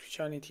about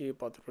Christianity,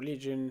 about the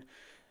religion,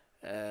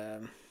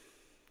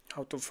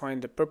 how to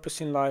find the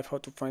purpose in life, how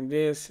to find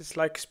this. It's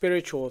like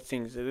spiritual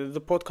things.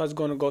 The podcast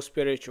gonna go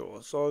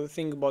spiritual. So the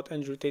thing about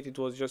Andrew Tate, it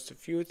was just a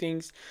few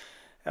things.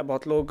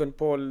 About Logan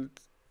Paul,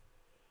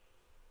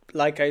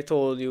 like I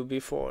told you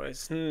before,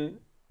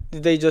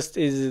 they just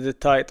is the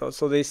title,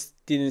 so they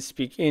didn't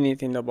speak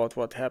anything about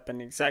what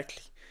happened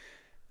exactly.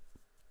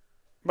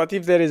 But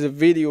if there is a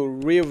video,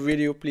 real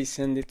video, please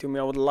send it to me.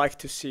 I would like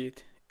to see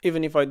it.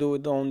 Even if I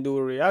don't do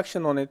a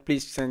reaction on it,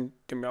 please send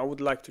it to me. I would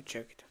like to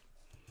check it.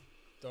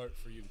 start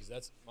for you? Because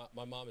that's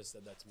my mom has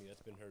said that to me.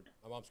 That's been her.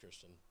 My mom's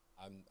Christian.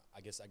 I'm,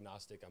 I guess,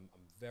 agnostic. I'm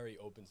very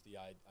open to the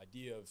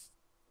idea of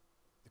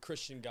the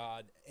Christian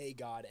God, a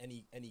God,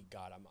 any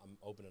God. I'm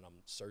open and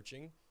I'm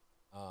searching.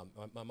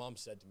 My mom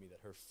said to me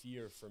that her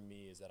fear for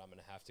me is that I'm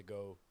gonna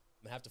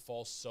have to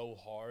fall so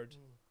hard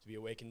to be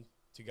awakened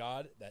to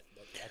God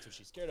that's what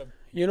she's scared of.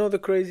 You know the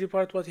crazy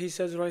part, what he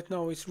says right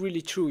now, is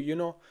really true. You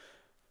know,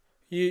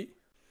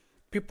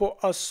 people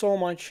are so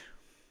much.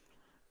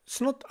 It's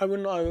not. I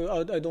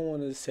don't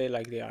want to say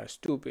like they are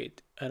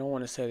stupid. I don't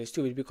want to say they're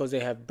stupid because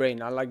they have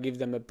brain. Allah give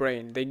them a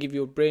brain. They give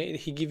you a brain.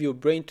 He give you a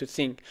brain to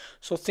think.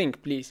 So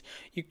think, please.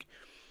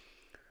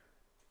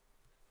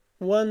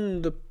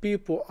 When the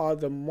people are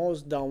the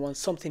most down, when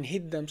something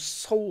hit them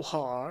so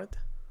hard,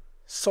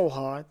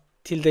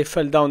 till they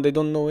fell down, they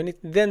don't know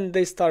anything, then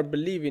they start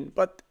believing.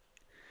 But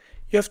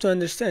you have to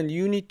understand,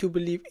 you need to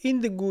believe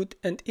in the good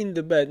and in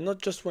the bad,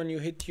 not just when you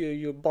hit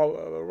your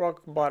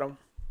rock bottom.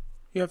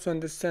 You have to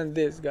understand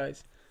this,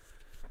 guys.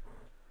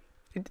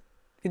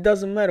 It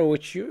doesn't matter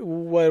what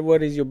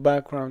is your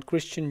background,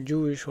 Christian,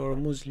 Jewish, or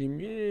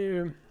Muslim.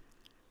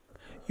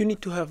 You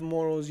need to have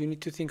morals. You need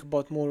to think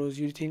about morals.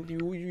 You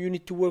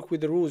need to work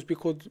with the rules,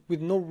 because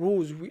with no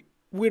rules,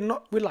 we're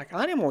like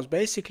animals,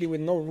 basically.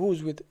 With no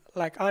rules, with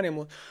like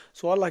animals.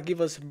 So Allah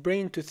give us a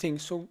brain to think.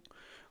 So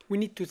we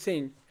need to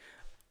think.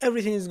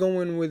 Everything is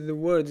going with the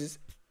words.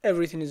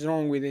 Everything is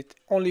wrong with it.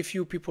 Only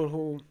few people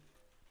who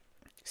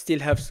still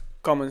have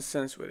common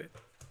sense with it.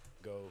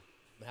 I'm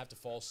gonna have to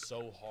fall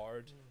so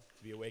hard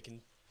to be awakened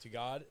to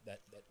God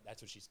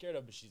that's what she's scared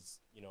of. But she's,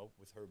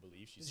 with her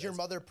belief, Does your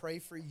mother pray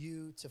for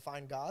you to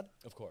find God?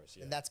 Of course,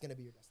 yeah. And that's going to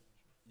be your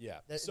destination.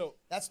 Yeah. So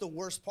that's the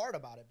worst part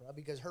about it, bro,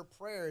 because her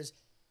prayers,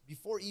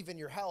 before even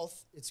your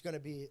health, it's going to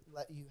be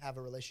let you have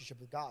a relationship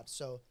with God.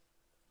 So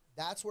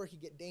that's where it can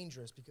get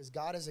dangerous, because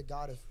God is a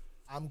God of,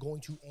 I'm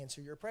going to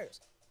answer your prayers.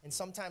 And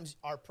sometimes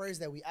our prayers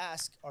that we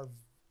ask are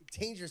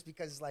dangerous,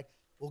 because it's like,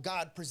 well,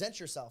 God, present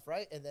yourself,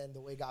 right? And then the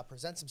way God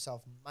presents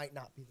himself might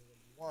not be the way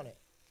you want it.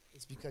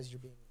 It's because you're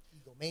being an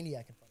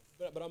egomaniac in front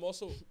of him. But I'm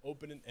also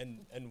open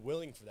and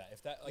willing for that.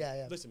 If that,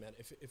 listen, man,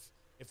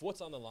 if what's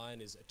on the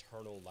line is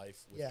eternal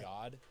life with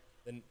God,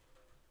 then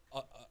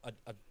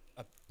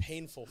a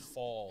painful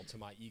fall to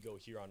my ego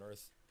here on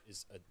earth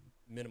is a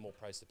minimal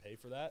price to pay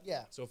for that.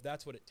 Yeah. So if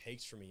that's what it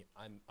takes for me,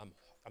 I'm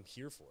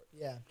here for it.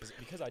 Yeah.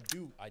 Because I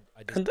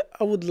just. And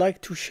I would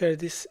like to share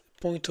this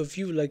point of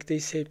view. Like they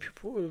say,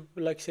 people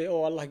say,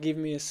 "Oh, Allah give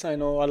me a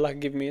sign," or "Allah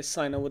give me a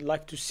sign. I would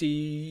like to see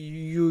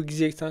you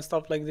exist," and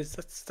stuff like this.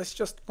 That's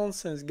just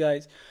nonsense,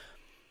 guys.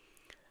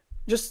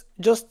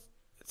 Just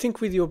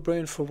think with your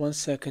brain for 1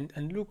 second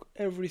and look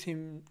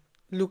everything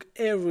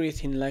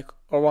like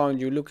around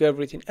you. Look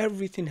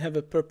everything have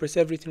a purpose.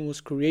 Everything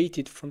was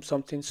created from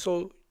something.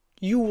 So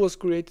you was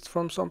created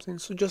from something.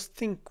 So just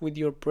think with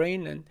your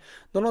brain and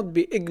do not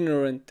be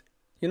ignorant.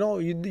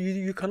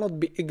 You cannot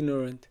be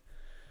ignorant.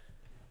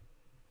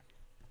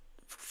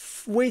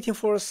 Waiting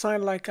for a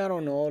sign, like, I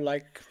don't know,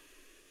 like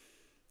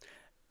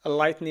a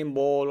lightning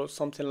ball or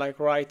something, like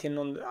writing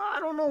on I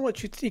don't know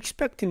what you're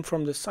expecting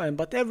from the sign,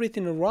 but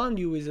everything around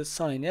you is a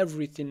sign.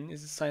 Everything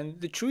is a sign.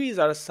 The trees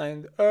are a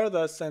sign, the earth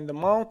are a sign, the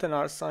mountain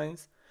are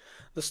signs,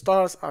 the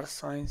stars are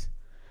signs.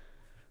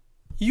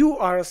 You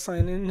are a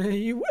sign,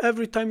 and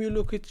every time you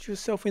look at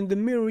yourself in the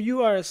mirror,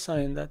 you are a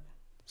sign that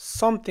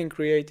something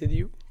created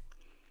you.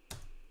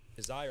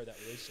 Desire that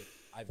relationship.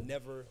 I've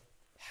never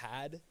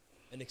had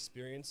an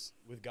experience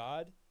with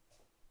God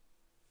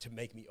to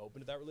make me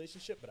open to that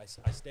relationship, but I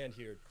stand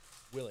here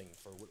willing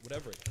for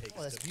whatever it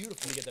takes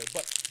to get there.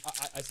 But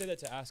I say that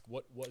to ask,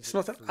 what was it's it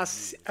not for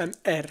an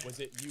you? Was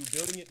it you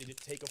building it? Did it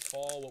take a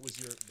fall? What was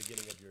your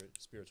beginning of your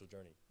spiritual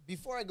journey?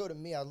 Before I go to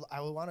me, I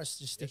want to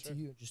just stick to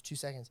you just 2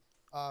 seconds.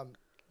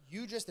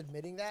 You just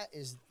admitting that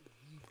is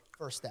the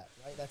first step,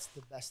 right? That's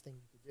the best thing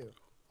you could do.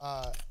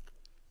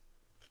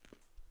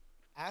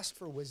 ask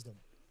for wisdom.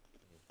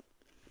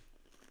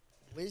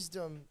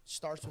 Wisdom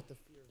starts with the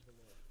fear of the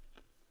Lord.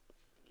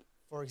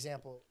 For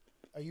example,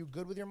 are you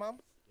good with your mom?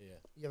 Yeah.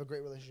 You have a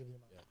great relationship with your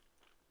mom.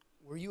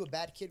 Yeah. Were you a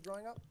bad kid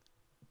growing up?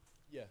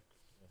 Yeah.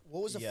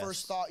 What was the Yes.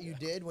 first thought you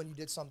did when you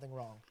did something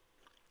wrong?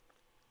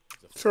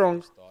 The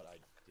Wrong. first thought I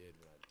did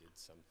when I did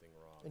something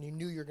wrong. And you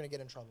knew you were going to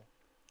get in trouble?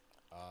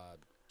 I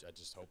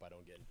just hope I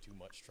don't get in too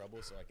much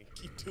trouble so I can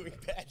keep doing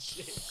bad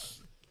shit.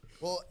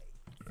 Well,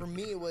 for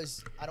me, it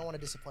was I don't want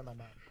to disappoint my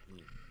mom.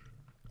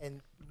 And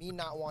me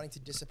not wanting to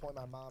disappoint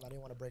my mom, I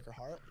didn't want to break her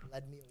heart,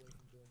 led me away from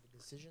doing the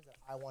decisions that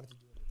I wanted to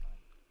do at the time.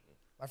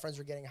 My friends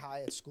were getting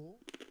high at school,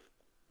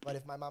 but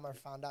if my mom ever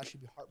found out, she'd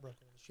be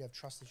heartbroken. She'd have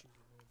trust issues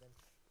with me. And then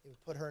it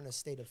would put her in a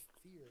state of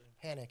fear and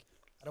panic.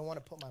 I don't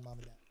want to put my mom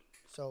in that.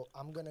 So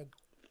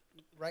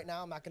right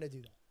now, I'm not going to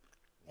do that.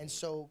 And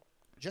so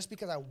just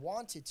because I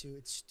wanted to,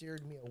 it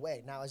steered me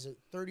away. Now, as a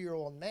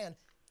 30-year-old man,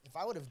 if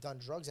I would have done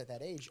drugs at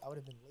that age, I would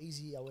have been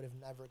lazy. I would have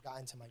never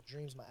gotten to my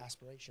dreams, my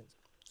aspirations.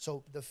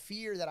 So the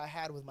fear that I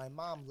had with my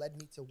mom led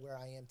me to where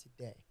I am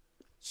today.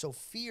 So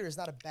fear is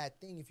not a bad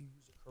thing if you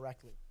use it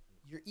correctly.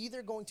 You're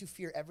either going to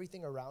fear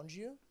everything around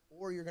you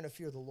or you're going to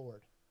fear the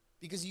Lord.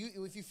 Because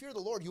if you fear the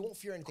Lord, you won't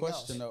fear anything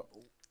Question else.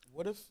 though,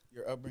 what if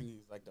your upbringing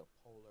is like the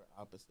polar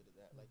opposite of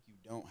that? Like you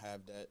don't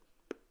have that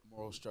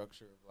moral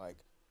structure of like,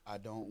 I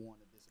don't want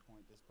to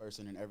disappoint this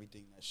person, and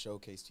everything that's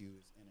showcased to you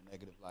is in a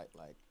negative light.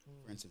 Like,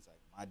 for instance,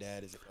 like my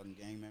dad is a fucking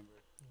gang member,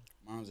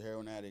 mom's a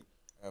heroin addict.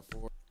 I have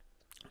 4.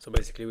 So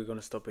basically, we're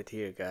gonna stop it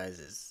here,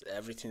 guys.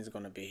 Everything's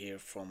gonna be here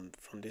from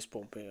this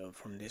point,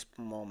 from this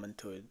moment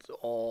to it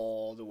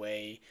all the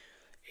way.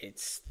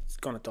 It's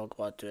gonna talk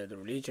about the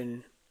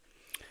religion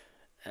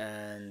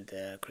and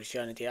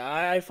Christianity.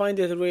 I find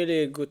it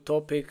really a good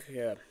topic,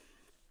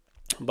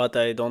 but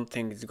I don't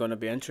think it's gonna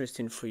be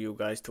interesting for you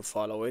guys to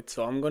follow it.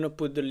 So I'm gonna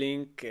put the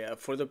link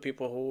for the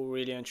people who are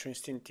really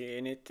interested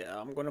in it.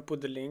 I'm gonna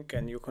put the link,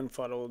 and you can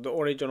follow the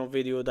original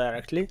video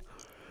directly.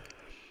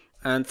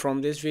 And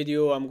from this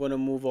video, I'm gonna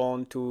move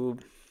on to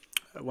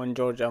when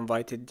George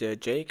invited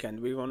Jake, and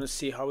we're gonna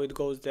see how it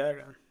goes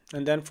there.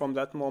 And then from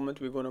that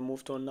moment, we're gonna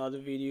move to another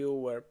video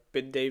where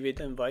Pete David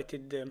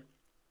invited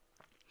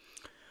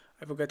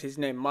I forgot his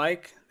name,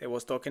 Mike. They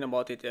was talking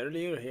about it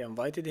earlier. He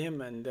invited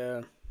him,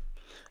 and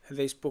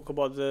they spoke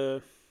about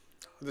the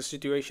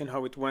situation,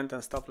 how it went,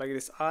 and stuff like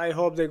this. I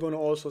hope they're gonna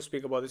also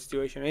speak about the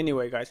situation.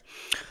 Anyway, guys,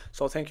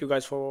 so thank you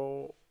guys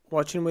for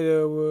watching.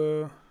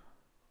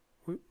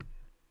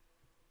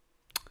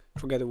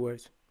 Forget the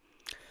words.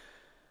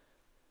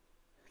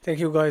 Thank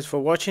you guys for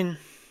watching.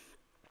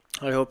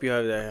 I hope you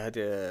have had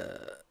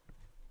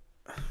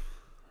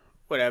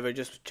whatever.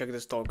 Just check the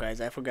store,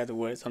 guys. I forget the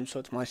words. I'm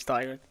so much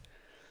tired.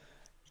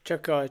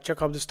 Check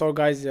out the store,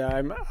 guys.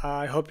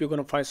 I hope you're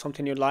gonna find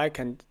something you like,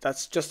 and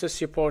that's just a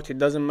support. It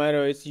doesn't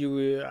matter. It's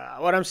you.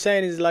 What I'm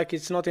saying is like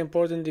it's not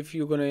important if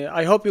you're gonna.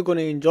 I hope you're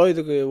gonna enjoy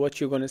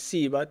what you're gonna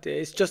see, but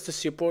it's just a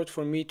support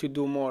for me to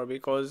do more,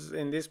 because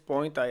in this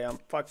point I am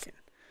fucking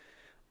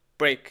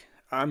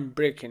I'm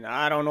breaking.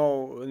 I don't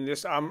know. In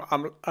this, I'm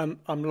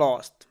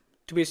lost.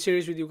 To be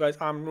serious with you guys,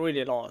 I'm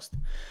really lost.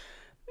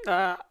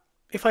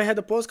 If I had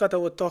a podcast, I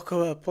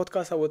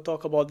would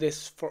talk about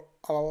this for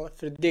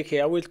a decade.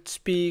 I would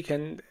speak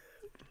and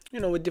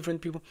with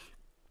different people.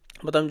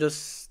 But I'm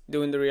just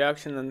doing the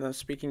reaction, and I'm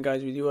speaking,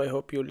 guys, with you. I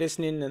hope you're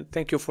listening, and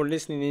thank you for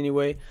listening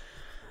anyway.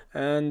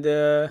 And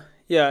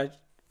yeah,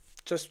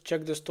 just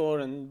check the store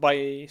and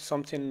buy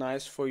something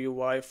nice for your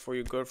wife, for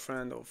your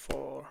girlfriend, or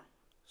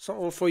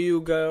for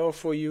you, girl, or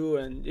for you.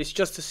 And it's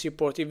just a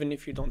support, even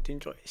if you don't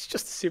enjoy. It's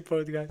just a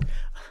support, guys.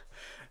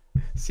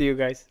 See you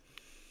guys.